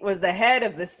daddy was the head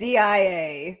of the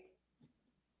CIA.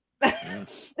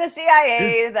 The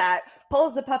CIA that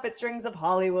pulls the puppet strings of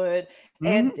Hollywood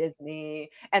and Disney,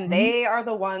 and they are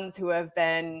the ones who have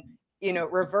been,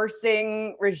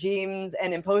 reversing regimes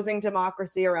and imposing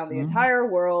democracy around the entire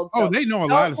world. So they know a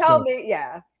lot of stuff. Don't tell me,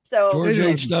 So George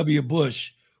H.W.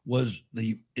 Bush was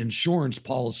the insurance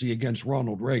policy against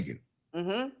Ronald Reagan.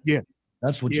 Yeah.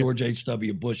 That's what George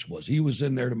H.W. Bush was. He was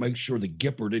in there to make sure the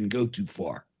Gipper didn't go too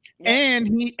far. And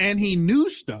he knew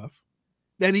stuff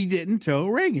that he didn't tell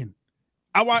Reagan.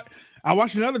 I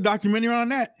watched another documentary on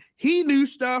that. He knew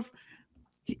stuff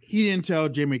he didn't tell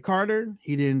Jimmy Carter.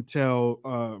 He didn't tell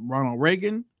Ronald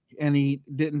Reagan, and he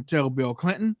didn't tell Bill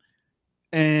Clinton.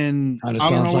 And kind of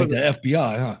sounds like the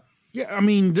FBI, huh? Yeah, I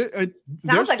mean,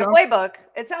 sounds like a playbook.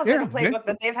 It sounds like a playbook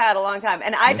that they've had a long time.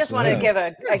 And I just want to give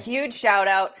a huge shout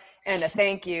out and a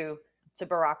thank you to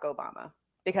Barack Obama,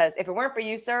 because if it weren't for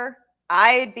you, sir,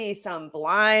 I'd be some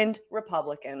blind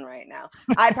Republican right now.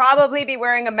 I'd probably be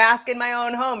wearing a mask in my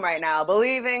own home right now,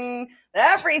 believing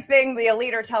everything the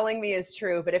elite are telling me is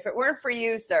true. But if it weren't for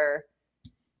you, sir,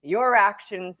 your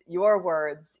actions, your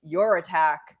words, your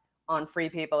attack on free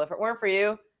people, if it weren't for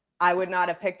you, I would not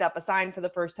have picked up a sign for the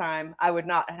first time. I would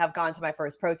not have gone to my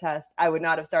first protest. I would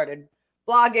not have started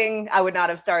blogging. I would not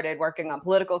have started working on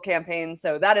political campaigns.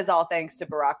 So that is all thanks to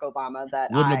Barack Obama.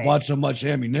 That wouldn't have bought so much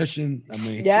ammunition. I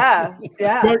mean, yeah.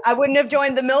 I wouldn't have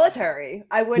joined the military.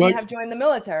 I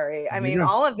mean,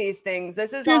 all of these things.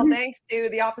 This is all thanks to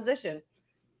the opposition.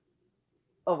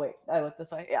 Oh wait, I look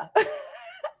this way. Yeah.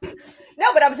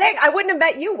 No, but I'm saying I wouldn't have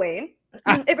met you, Wayne.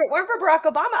 If it weren't for Barack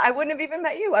Obama, I wouldn't have even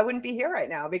met you. I wouldn't be here right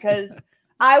now, because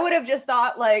I would have just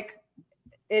thought like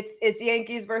it's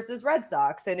Yankees versus Red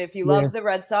Sox. And if you love the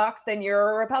Red Sox, then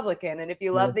you're a Republican. And if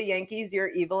you love the Yankees, you're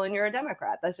evil and you're a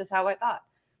Democrat. That's just how I thought.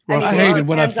 Well, I hated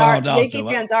when I found out. Yankee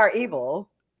fans are evil.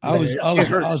 I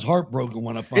was heartbroken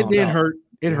when I found out. It did hurt.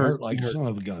 It hurt like a son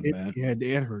of a gun, man. Yeah,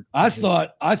 it hurt. I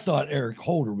thought Eric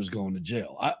Holder was going to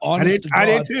jail. I did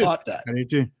thought that.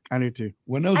 I did too.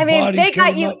 When those they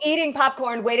got you eating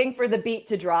popcorn, waiting for the beat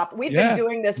to drop. We've been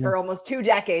doing this for almost 2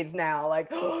 decades now.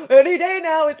 Like, any day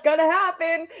now, it's gonna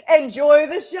happen. Enjoy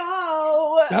the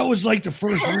show. That was like the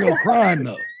first real crime,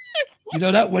 though. You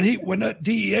know that when that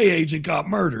DEA agent got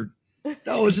murdered,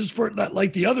 that was his first.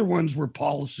 Like the other ones were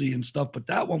policy and stuff, but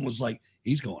that one was like,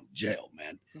 he's going to jail,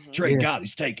 man. Trey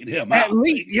Gowdy's taking him out. At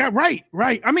least, right.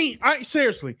 I mean,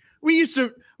 seriously, we used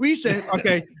to.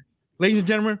 Okay, ladies and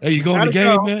gentlemen, hey, you going to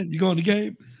game, man? You going to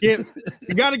game? Yeah,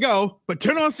 you got to go. But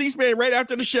turn on C-SPAN right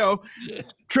after the show.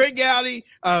 Trey Gowdy,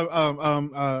 Chaffetz,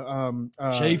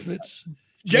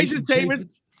 Jason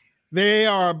Chaffetz. They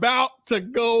are about to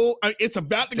go. It's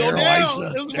about to go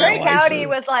down. Trey Gowdy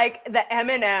was like the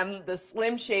Eminem, the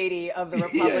Slim Shady of the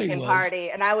Republican Party,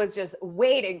 and I was just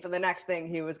waiting for the next thing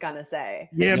he was gonna say.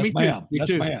 Yeah, yes, me ma'am. too. Yes,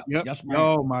 too. ma'am. Yep. Yes, ma'am.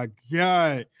 Oh my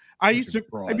God! I used to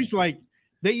like.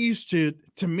 They used to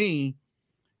me.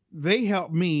 They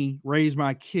helped me raise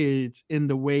my kids in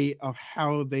the way of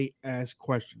how they ask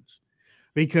questions,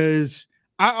 because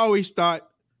I always thought,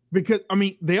 because I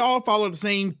mean they all follow the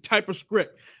same type of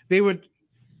script. They would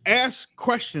ask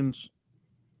questions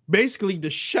basically to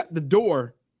shut the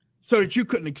door so that you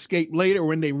couldn't escape later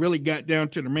when they really got down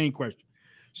to the main question.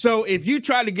 So if you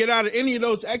try to get out of any of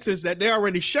those exits that they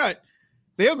already shut,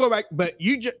 they'll go back. But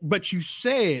you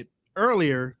said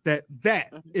earlier that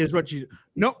is what you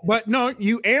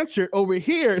you answered over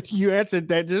here. You answered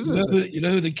that. You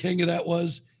know who the king of that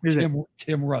was? Tim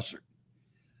Russert.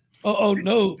 Oh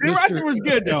no, Tim Russert was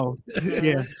good though.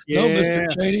 Yeah. No, Mr.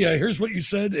 Cheney. Here's what you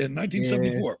said in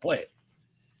 1974. Play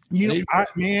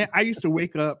it. I used to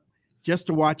wake up just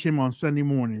to watch him on Sunday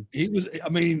morning. He was. I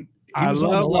mean, I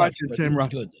love watching Tim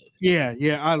Russert. Yeah,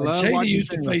 I love. Cheney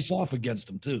used to face off against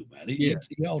him too, man. He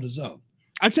held his own.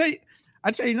 I tell you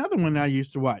another one I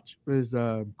used to watch was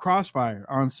Crossfire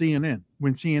on CNN.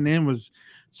 When CNN was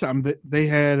something that they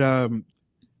had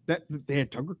they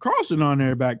had Tucker Carlson on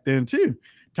there back then too.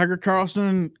 Tucker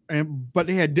Carlson, but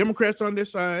they had Democrats on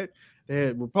this side, they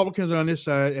had Republicans on this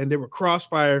side, and they were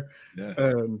Crossfire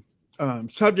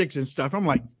subjects and stuff. I'm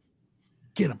like,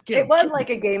 get them. It was like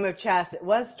a game of chess. It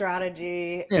was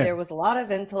strategy. Yeah. There was a lot of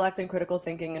intellect and critical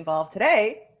thinking involved.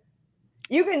 Today,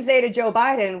 you can say to Joe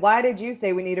Biden, why did you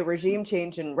say we need a regime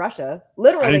change in Russia?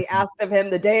 Literally asked of him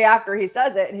the day after he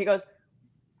says it, and he goes,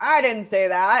 I didn't say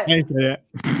that. I didn't say that.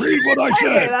 Read what I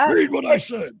said. Read what I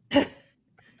said.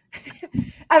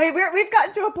 I mean, we've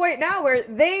gotten to a point now where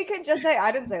they can just say,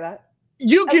 I didn't say that.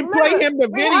 You can play him the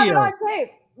video. Have it on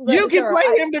tape. You can play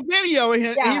him the video and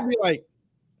he'd be like,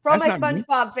 from my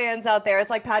SpongeBob fans out there, it's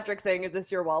like Patrick saying, is this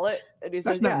your wallet? And he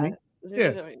says, That's not me.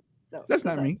 Yeah. That's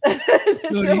not me.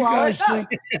 So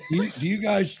do you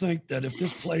guys think that if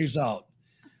this plays out,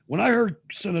 when I heard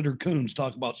Senator Coons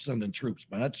talk about sending troops,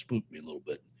 man, that spooked me a little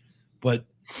bit. But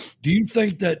do you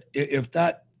think that if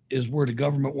that is where the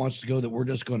government wants to go, that we're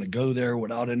just going to go there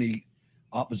without any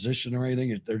opposition or anything?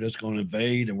 If they're just going to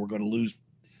invade and we're going to lose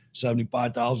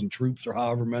 75,000 troops or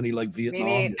however many like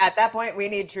Vietnam? At that point, we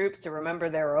need troops to remember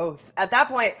their oath. At that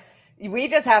point, we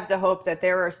just have to hope that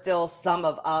there are still some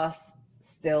of us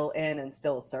still in and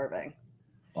still serving.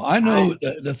 Well, I know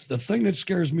the thing that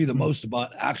scares me the most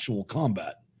about actual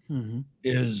combat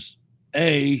is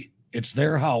it's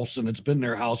their house and it's been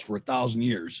their house for 1,000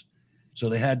 years. So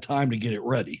they had time to get it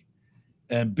ready.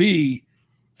 And B,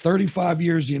 35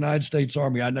 years, the United States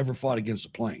Army, I never fought against a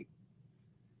plane.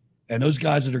 And those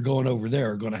guys that are going over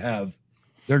there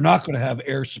they're not going to have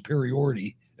air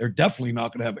superiority. They're definitely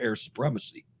not going to have air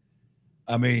supremacy.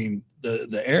 I mean,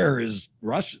 the air is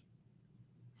Russian.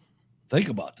 Think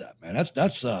about that, man.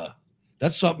 That's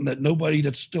something that nobody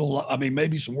that's still, I mean,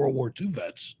 maybe some World War II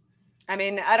vets. I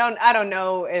mean, I don't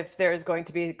know if there's going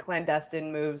to be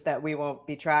clandestine moves that we won't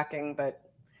be tracking, but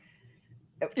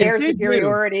air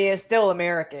superiority is still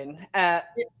American.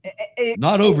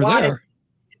 Not over there.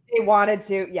 If they wanted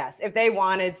to, yes. If they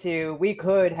wanted to, we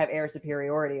could have air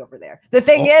superiority over there. The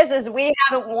thing is we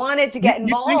haven't wanted to get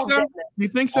involved. You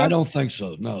think so? I don't think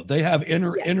so. No, they have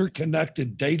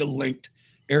interconnected, data-linked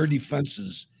air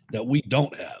defenses that we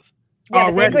don't have. Yeah,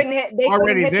 but they couldn't hit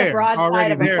the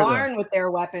broadside of a barn with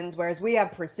their weapons, whereas we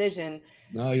have precision.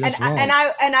 No, that's wrong. And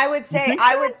I would say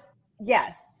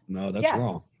yes. No, that's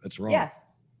wrong. That's wrong.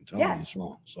 Yes. I'm telling you it's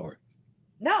wrong. Sorry.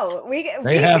 No,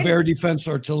 they have air defense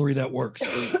artillery that works.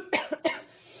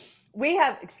 We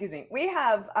have we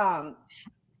have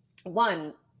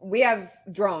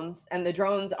drones, and the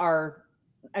drones are,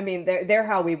 I mean, they're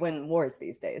how we win wars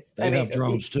these days. They have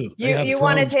drones too. You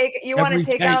want to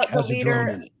take out the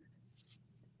leader.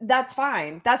 That's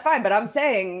fine. But I'm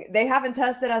saying they haven't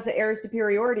tested us at air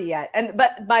superiority yet.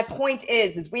 But my point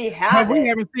is we have. But we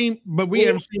haven't seen what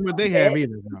they have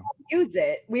either. No. Use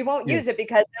it. We won't use it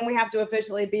because then we have to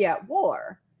officially be at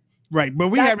war. Right, but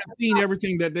we haven't seen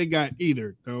everything that they got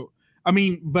either, though. I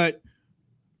mean, but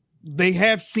they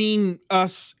have seen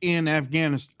us in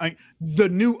Afghanistan, the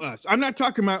new us. I'm not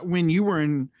talking about when you were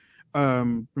in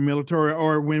the military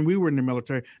or when we were in the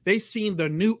military. They seen the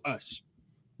new us,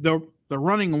 the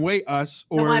running away us,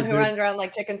 or the one who runs around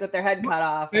like chickens with their head cut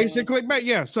off. Basically, but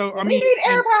yeah. So I mean, we need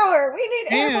air power. We need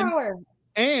air power.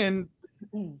 And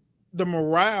the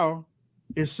morale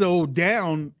is so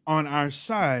down on our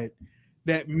side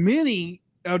that many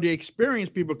of the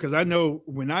experienced people, because I know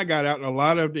when I got out, a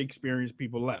lot of the experienced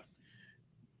people left.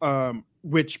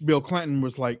 Which Bill Clinton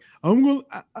was like, I'm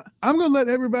gonna let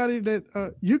everybody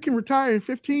that you can retire in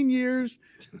 15 years,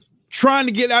 trying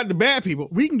to get out the bad people.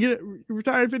 We can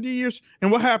retire in 15 years,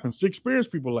 and what happens? The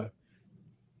experienced people left.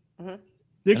 And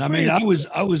I mean, I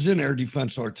was in air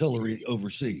defense artillery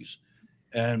overseas,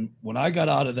 and when I got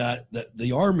out of that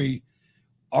the Army,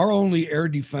 our only air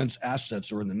defense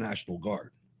assets are in the National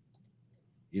Guard.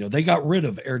 You know, they got rid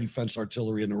of air defense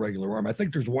artillery in the regular Army. I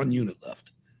think there's one unit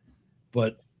left,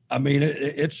 but I mean,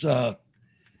 it's not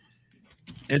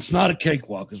a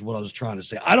cakewalk is what I was trying to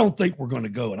say. I don't think we're going to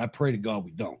go, and I pray to God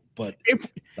we don't. But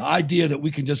the idea that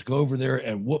we can just go over there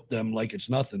and whoop them like it's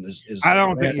nothing is I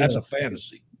don't think that's a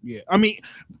fantasy. Yeah, I mean,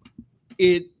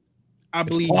 I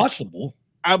believe it's possible.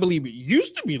 I believe it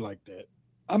used to be like that.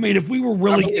 I mean, if we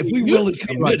really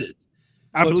committed,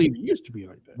 I believe it used to be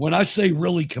like that. When I say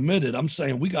really committed, I'm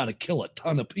saying we got to kill a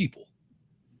ton of people.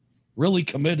 Really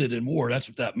committed in war. That's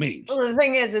what that means. Well, the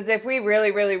thing is if we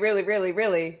really, really, really, really,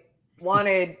 really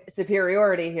wanted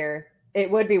superiority here, it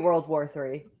would be World War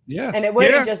III. Yeah. And it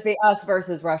wouldn't just be us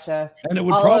versus Russia. And it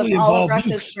would probably involve all of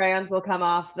Russia's nukes. strands will come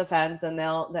off the fence, and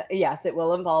yes, it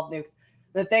will involve nukes.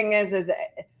 The thing is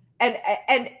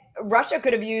and Russia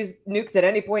could have used nukes at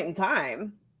any point in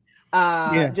time.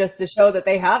 Just to show that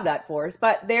they have that force,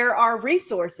 but there are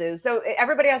resources. So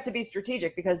everybody has to be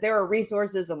strategic because there are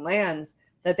resources and lands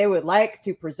that they would like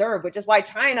to preserve, which is why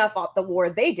China fought the war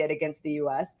they did against the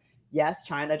U.S. Yes,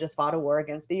 China just fought a war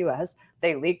against the U.S.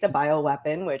 They leaked a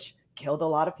bioweapon, which killed a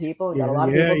lot of people and got a lot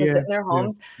of people to sit in their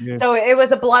homes. So it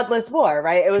was a bloodless war,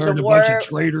 right? It was a war. A bunch of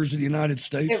traitors in the United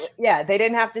States. They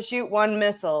didn't have to shoot one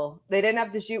missile.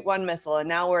 And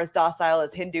now we're as docile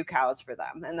as Hindu cows for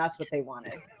them, and that's what they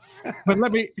wanted. But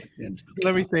let me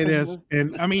say this,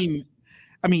 and I mean,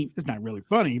 it's not really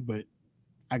funny, but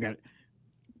I got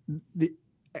it.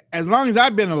 As long as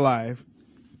I've been alive,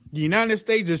 the United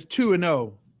States is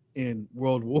 2-0 in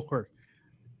World War,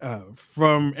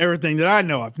 from everything that I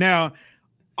know of. Now,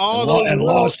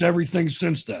 lost everything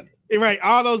since then. Right,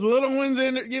 all those little ones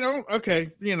in it,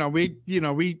 okay,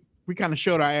 we kind of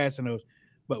showed our ass in those.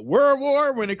 But World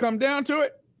War, when it come down to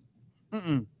it,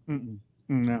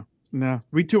 no.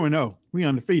 We 2-0. We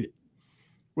undefeated.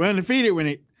 We're undefeated when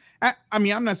it. I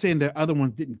mean, I'm not saying the other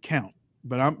ones didn't count,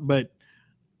 but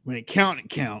when it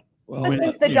count. Well,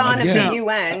 since the dawn of the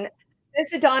UN,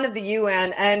 since the dawn of the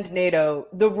UN and NATO,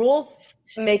 the rules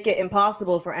make it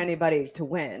impossible for anybody to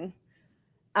win.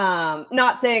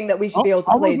 Not saying that we should be able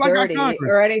to play dirty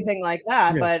or anything like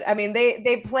that, but I mean,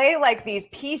 they play like these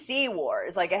PC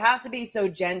wars. Like it has to be so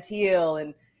genteel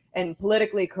and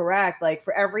politically correct. Like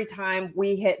for every time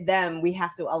we hit them, we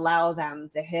have to allow them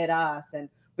to hit us, and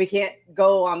we can't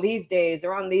go on these days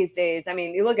or on these days. I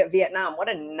mean, you look at Vietnam. What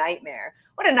a nightmare!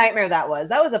 What a nightmare that was.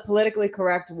 That was a politically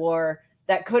correct war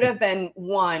that could have been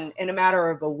won in a matter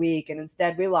of a week, and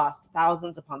instead we lost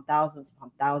thousands upon thousands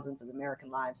upon thousands of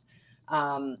American lives.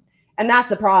 And that's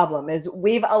the problem, is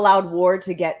we've allowed war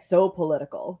to get so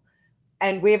political,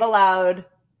 and we've allowed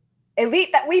elite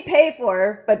that we pay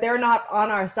for, but they're not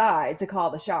on our side to call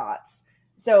the shots.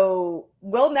 So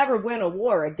we'll never win a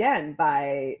war again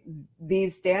by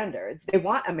these standards. They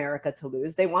want America to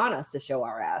lose. They want us to show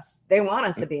our ass. They want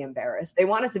us to be embarrassed. They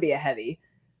want us to be a heavy.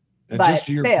 And just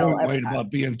to your point, Wade,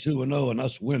 about being 2-0 and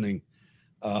us winning,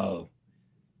 the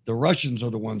Russians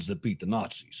are the ones that beat the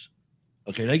Nazis.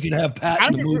 Okay, they can have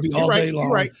Patton the movie all day long.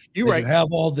 You're right. They can have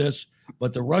all this,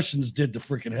 but the Russians did the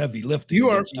freaking heavy lifting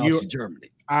against Nazi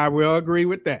Germany. I will agree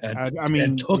with that.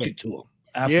 And took it to them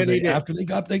after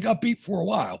they got beat for a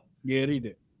while. Yeah, they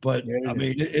did. But I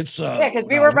mean, it's because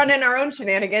we were running our own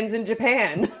shenanigans in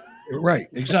Japan. Right,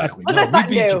 exactly. We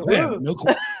beat Japan.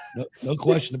 No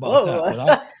question about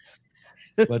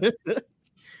that.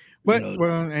 But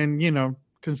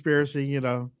conspiracy.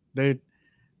 It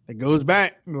goes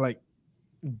back like.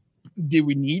 Did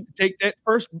we need to take that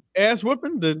first ass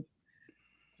whooping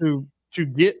to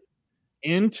get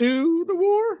into the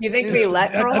war? You think we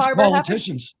let Pearl Harbor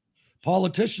politicians happen?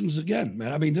 Politicians again,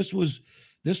 man. I mean, this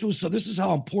is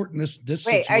how important this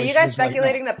Wait, are you guys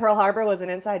speculating that Pearl Harbor was an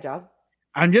inside job?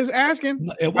 I'm just asking.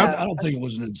 I don't think it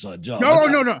was an inside job.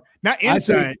 No, not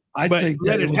inside. I think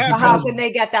let it happen. How can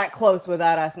they get that close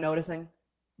without us noticing?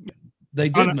 They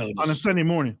did notice on a Sunday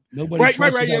morning. Nobody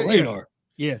trusted that radar.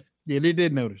 Yeah, they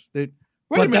did notice.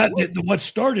 What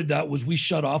started that was we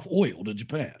shut off oil to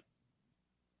Japan.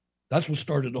 That's what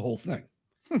started the whole thing.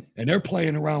 And they're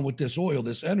playing around with this oil,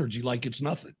 this energy, like it's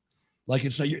nothing. Like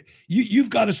it's you've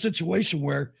got a situation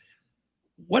where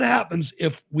what happens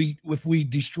if we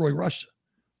destroy Russia?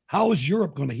 How is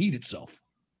Europe going to heat itself?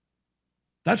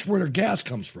 That's where their gas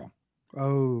comes from.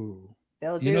 Oh.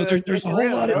 They'll do there's a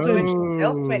whole lot of things.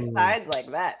 They'll switch sides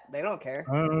like that. They don't care.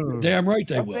 Oh. Damn right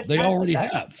they will. They already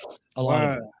have a lot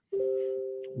of it.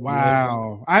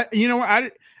 Wow. I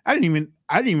didn't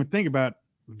even think about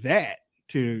that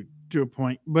to a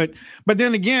point. But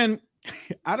then again,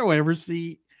 I don't ever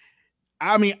see.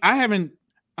 I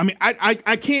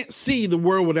can't see the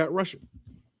world without Russia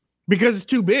because it's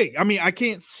too big. I mean, I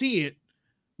can't see it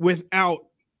without.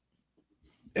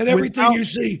 And everything you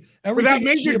see about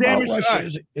Russia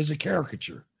to is a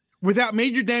caricature. Without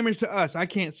major damage to us, I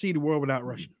can't see the world without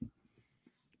Russia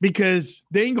because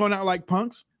they ain't going out like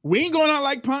punks. We ain't going out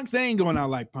like punks. They ain't going out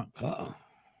like punks.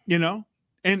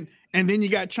 And then you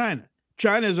got China.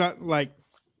 China's like,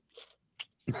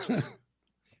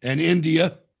 and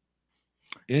India.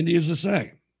 India's the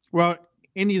same. Well,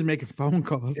 India's making phone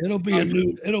calls. It'll be a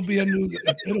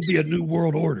new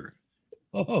world order.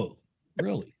 Oh,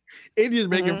 really? India's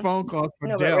making phone calls for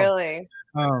Dell. Really?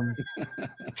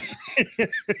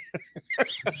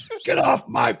 Get off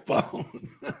my phone.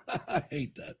 I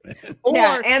hate that, man.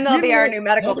 And they'll be our new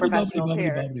medical professionals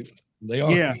here. They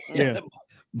are. Yeah.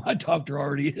 My doctor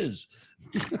already is.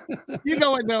 You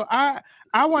know what, though? I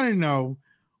want to know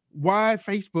why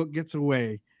Facebook gets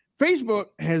away. Facebook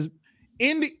has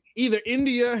either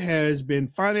India has been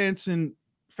financing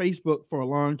Facebook for a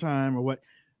long time or what,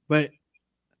 but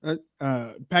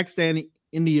Pakistan,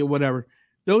 India, whatever,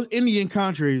 those Indian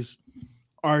countries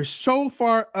are so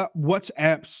far up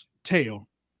WhatsApp's tail.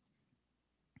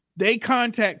 They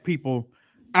contact people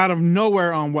out of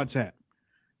nowhere on WhatsApp.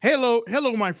 Hello,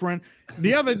 my friend.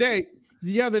 The other day,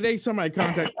 somebody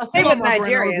contacted. I'll say with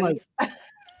Nigerians. Like,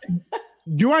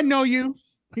 do I know you?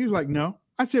 He was like, no.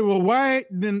 I said, well, why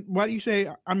do you say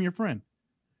I'm your friend?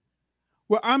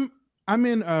 Well, I'm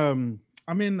in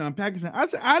Pakistan. I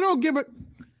said, I don't give it.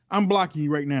 I'm blocking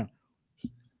you right now.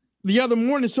 The other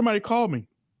morning, somebody called me.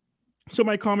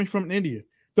 Somebody called me from India.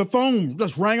 The phone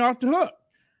just rang off the hook.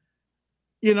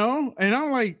 And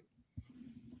I'm like,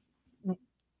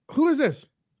 who is this?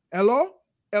 Hello?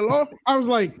 Hello? I was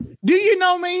like, do you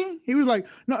know me? He was like,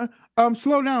 no,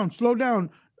 slow down.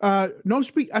 No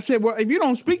speak. I said, well, if you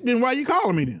don't speak, then why are you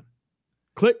calling me then?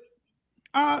 Click.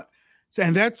 And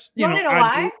that's, you know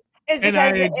why?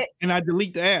 I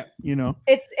delete the app, you know.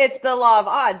 It's the law of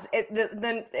odds.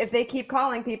 Then if they keep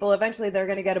calling people, eventually they're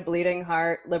going to get a bleeding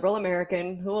heart liberal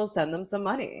American who will send them some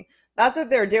money. That's what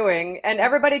they're doing. And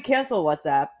everybody cancel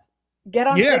WhatsApp. Get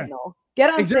on Signal. Get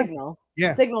on Signal.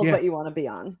 Yeah. Signal's what you want to be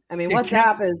on. I mean,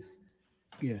 WhatsApp is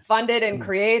funded and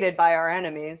created by our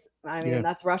enemies. I mean,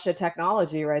 that's Russia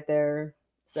technology right there.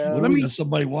 So let me got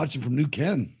somebody watching from New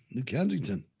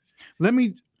Kensington. Let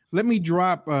me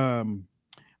drop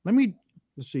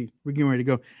let's see, we're getting ready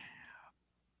to go.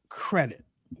 Credit.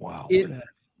 Wow.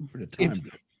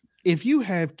 If you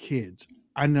have kids,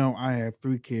 I know I have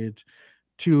 3 kids,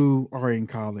 2 are in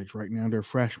college right now, they're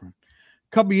freshmen.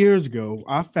 A couple years ago,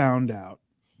 I found out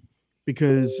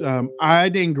because I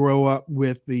didn't grow up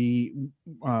with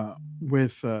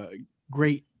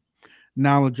great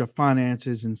knowledge of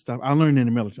finances and stuff. I learned in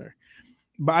the military,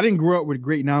 but I didn't grow up with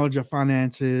great knowledge of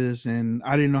finances, and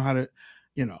I didn't know how to,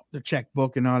 you know, the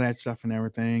checkbook and all that stuff and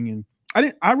everything. And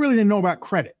I really didn't know about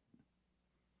credit.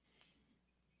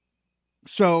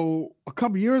 So a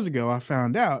couple years ago, I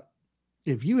found out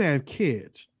if you have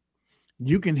kids,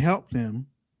 you can help them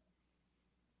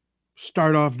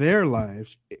start off their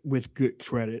lives with good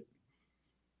credit,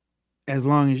 as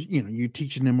long as, you know, you're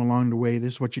teaching them along the way,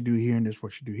 this is what you do here and this is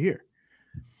what you do here.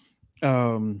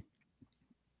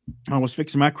 I was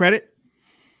fixing my credit,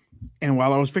 and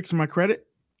while I was fixing my credit,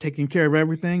 taking care of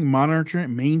everything, monitoring it,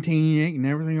 maintaining it, and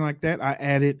everything like that, I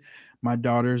added my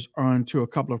daughters onto a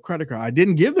couple of credit cards. I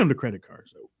didn't give them the credit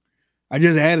cards, though. I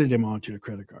just added them onto the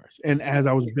credit cards. And as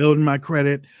I was building my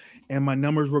credit and my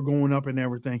numbers were going up and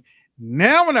everything,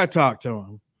 now when I talk to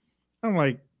them, I'm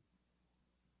like,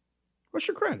 what's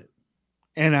your credit?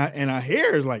 And I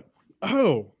hear is like,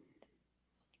 oh,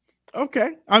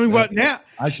 okay. I mean, what now?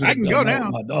 I can go now.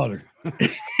 My daughter.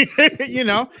 You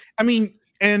know, I mean,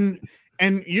 and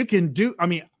you can do, I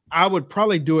mean, I would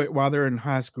probably do it while they're in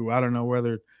high school. I don't know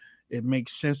whether it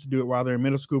makes sense to do it while they're in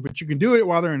middle school, but you can do it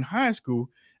while they're in high school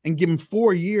and give them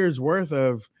 4 years worth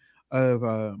of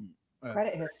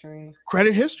credit history.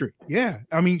 Credit history. Yeah.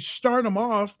 I mean, start them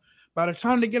off. By the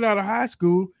time they get out of high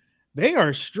school, they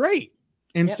are straight.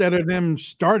 Instead of them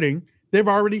starting, they've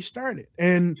already started.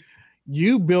 And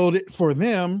you build it for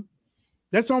them.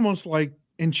 That's almost like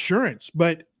insurance.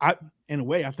 But in a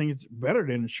way, I think it's better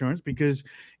than insurance because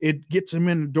it gets them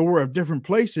in the door of different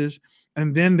places,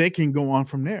 and then they can go on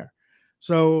from there.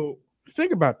 So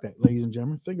think about that, ladies and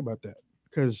gentlemen. Think about that,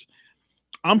 because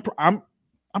I'm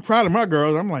proud of my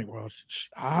girls. I'm like, well,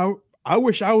 I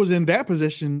wish I was in that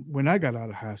position when I got out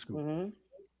of high school.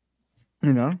 Mm-hmm.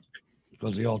 You know,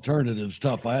 because the alternative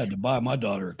stuff, I had to buy my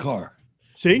daughter a car.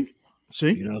 See,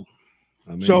 you know.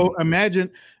 I mean, so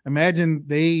imagine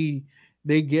they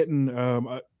getting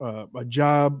a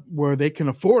job where they can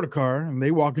afford a car, and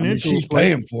they walking into. She's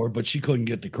paying for it, but she couldn't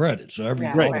get the credit. So every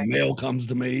the mail comes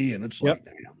to me, and it's like,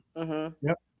 damn. Mm-hmm.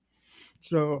 Yep.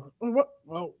 So what?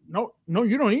 Well, no,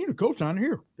 you don't need a cosigner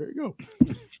here. There you go.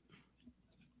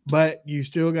 But you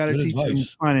still got to teach them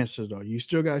finances, though. You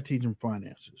still got to teach them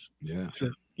finances. Yeah. So,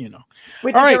 you know,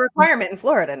 which is a requirement in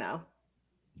Florida now.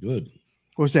 Good.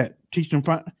 What's that? Teach your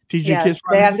kids.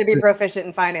 They have to be proficient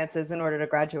in finances in order to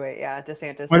graduate. Yeah,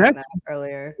 DeSantis said that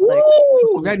earlier.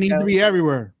 That needs to be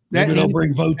everywhere. Maybe they'll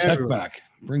bring VOTech back.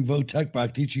 Bring VOTech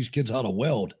back. Teach these kids how to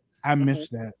weld. I miss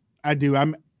that. I do. I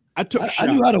knew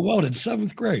how to weld in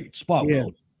 7th grade. Spot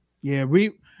weld. Yeah,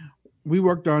 we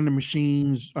worked on the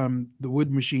machines, the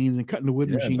wood machines, and cutting the wood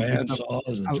machines. Bandsaws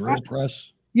and drill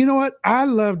press. You know what? I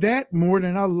love that more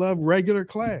than I love regular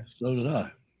class. So did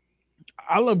I.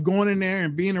 I love going in there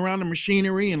and being around the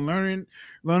machinery and learning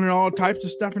all types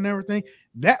of stuff and everything.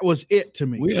 That was it to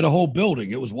me. We had a whole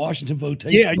building. It was Washington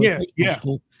Vocation. Yeah.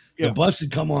 School. The bus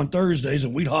would come on Thursdays,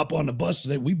 and we'd hop on the bus,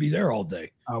 and we'd be there all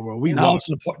day. Oh well, now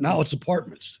it's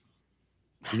apartments.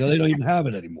 You know, they don't even have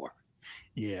it anymore.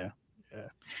 Yeah.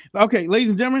 Okay, ladies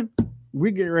and gentlemen,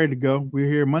 we get ready to go. We're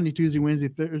here Monday, Tuesday, Wednesday,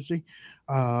 Thursday,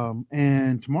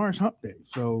 and tomorrow's Hump Day.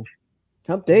 So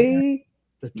Hump Day.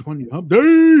 The 20th Hump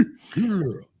Day.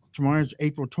 Yeah. Tomorrow's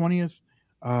April 20th.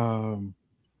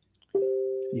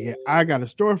 Yeah, I got a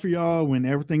story for y'all when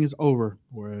everything is over.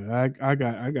 Boy, I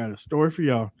got a story for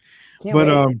y'all. Can't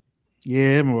wait.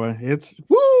 Yeah, boy, it's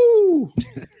woo.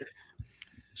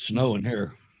 Snowing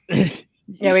here.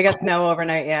 Yeah, we got snow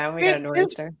overnight. Yeah, we got a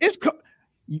nor'easter. It's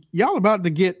y'all about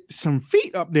to get some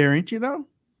feet up there, ain't you? Though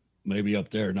maybe up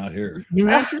there, not here. New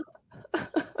Hampshire.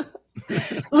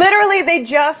 Literally, they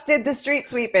just did the street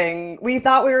sweeping. We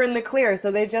thought we were in the clear,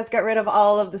 so they just got rid of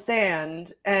all of the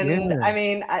sand. And I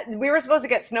mean, we were supposed to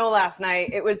get snow last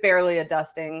night. It was barely a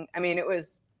dusting. I mean, it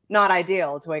was not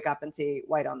ideal to wake up and see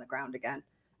white on the ground again.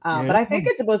 But I think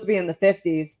it's supposed to be in the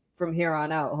 50s from here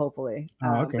on out, hopefully.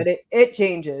 But it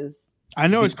changes. I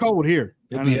know it's cold here.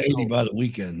 It'll be 80 by the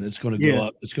weekend. It's going to go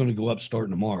up. It's going to go up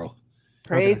starting tomorrow.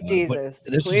 Praise Jesus.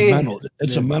 This is mental.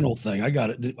 It's a mental thing.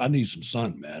 I need some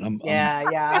sun, man.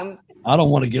 I don't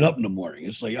want to get up in the morning.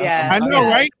 It's like I know,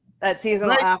 right? That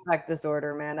seasonal affect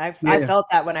disorder, man. I felt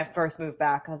that when I first moved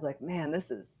back. I was like, man, this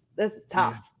is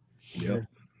tough. Yep.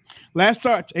 Last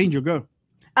thoughts, Angel, go.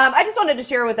 I just wanted to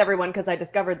share with everyone because I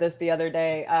discovered this the other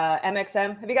day.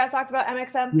 MXM. Have you guys talked about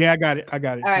MXM? Yeah, I got it. All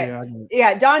right.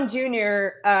 Yeah,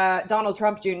 Donald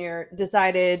Trump Jr.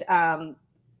 decided,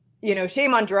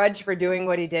 shame on Drudge for doing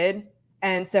what he did.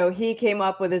 And so he came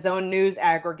up with his own news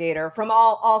aggregator from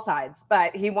all sides,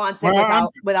 but he wants it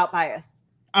without bias.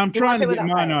 I'm trying to get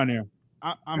mine on there.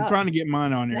 I'm trying to get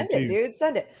mine on there. Send it, dude.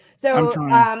 Send it. So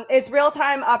it's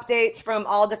real-time updates from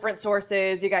all different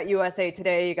sources. You got USA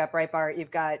Today, you got Breitbart,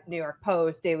 you've got New York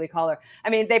Post, Daily Caller.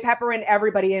 I mean, they pepper in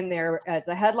everybody in there. It's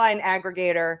a headline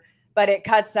aggregator, but it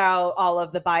cuts out all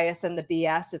of the bias and the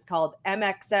BS. It's called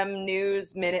MXM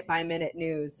News, Minute by Minute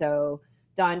News. So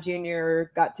Don Jr.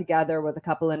 got together with a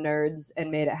couple of nerds and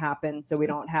made it happen so we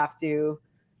don't have to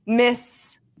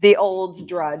miss the old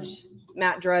Drudge.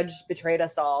 Matt Drudge betrayed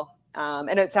us all.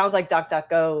 And it sounds like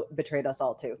DuckDuckGo betrayed us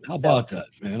all too. How about that,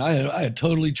 man? I had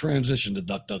totally transitioned to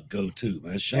DuckDuckGo too,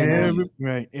 man.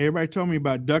 Right. Everybody told me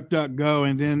about DuckDuckGo,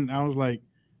 and then I was like,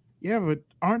 yeah, but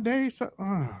aren't they?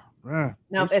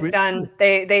 No, it's done.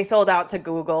 They sold out to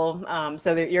Google.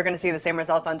 So you're going to see the same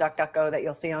results on DuckDuckGo that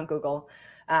you'll see on Google.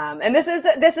 And this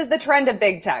is the trend of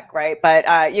big tech, right?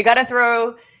 But you got to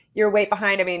throw your weight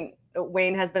behind. I mean,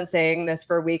 Wayne has been saying this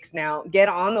for weeks now. Get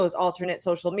on those alternate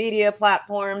social media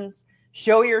platforms.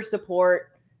 Show your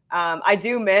support. I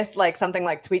do miss something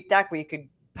like TweetDeck where you could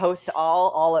post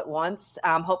all at once.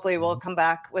 Hopefully we'll come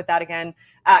back with that again.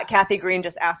 Kathy Green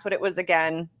just asked what it was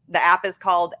again. The app is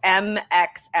called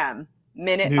MXM,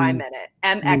 Minute by Minute.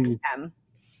 MXM.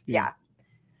 Yeah.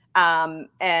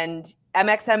 And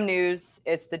MXM News,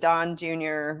 it's the Don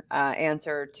Jr.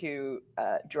 Answer to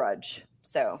Drudge.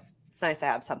 So it's nice to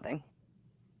have something.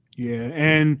 Yeah,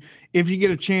 and if you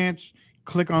get a chance,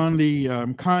 click on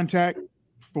the contact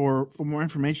for more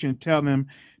information. Tell them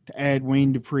to add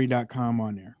WayneDupree.com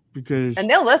on there and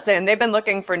they'll listen. They've been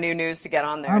looking for new news to get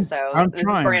on there, I'm this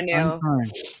trying. is brand new. I'm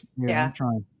trying. Yeah, I'm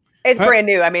trying. It's brand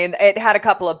new. I mean, it had a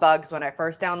couple of bugs when I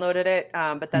first downloaded it,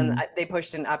 but then they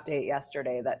pushed an update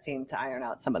yesterday that seemed to iron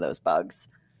out some of those bugs.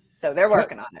 So they're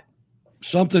working on it.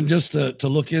 Something just to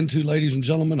look into, ladies and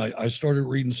gentlemen. I started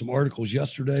reading some articles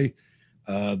yesterday.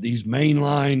 These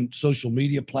mainline social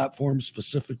media platforms,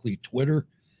 specifically Twitter,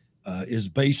 is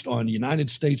based on United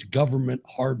States government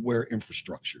hardware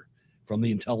infrastructure from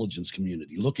the intelligence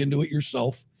community. Look into it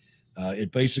yourself.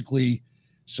 It basically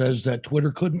says that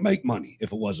Twitter couldn't make money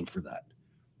if it wasn't for that,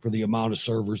 for the amount of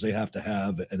servers they have to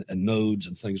have and nodes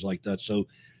and things like that. So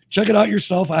check it out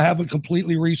yourself. I haven't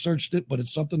completely researched it, but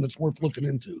it's something that's worth looking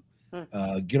into.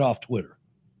 Get off Twitter.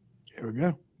 There we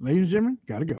go. Ladies and gentlemen,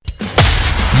 gotta go.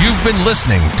 You've been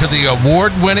listening to the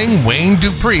award-winning Wayne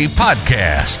Dupree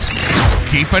podcast.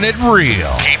 Keeping it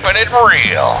real. Keeping it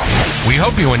real. We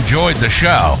hope you enjoyed the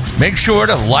show. Make sure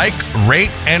to like,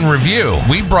 rate, and review.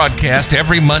 We broadcast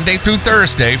every Monday through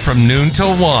Thursday from noon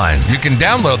till 1. You can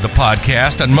download the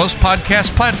podcast on most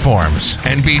podcast platforms.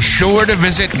 And be sure to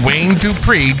visit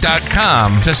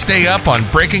WayneDupree.com to stay up on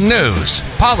breaking news,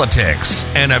 politics,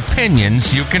 and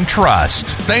opinions you can trust.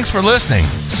 Thanks for listening.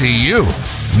 See you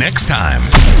next time.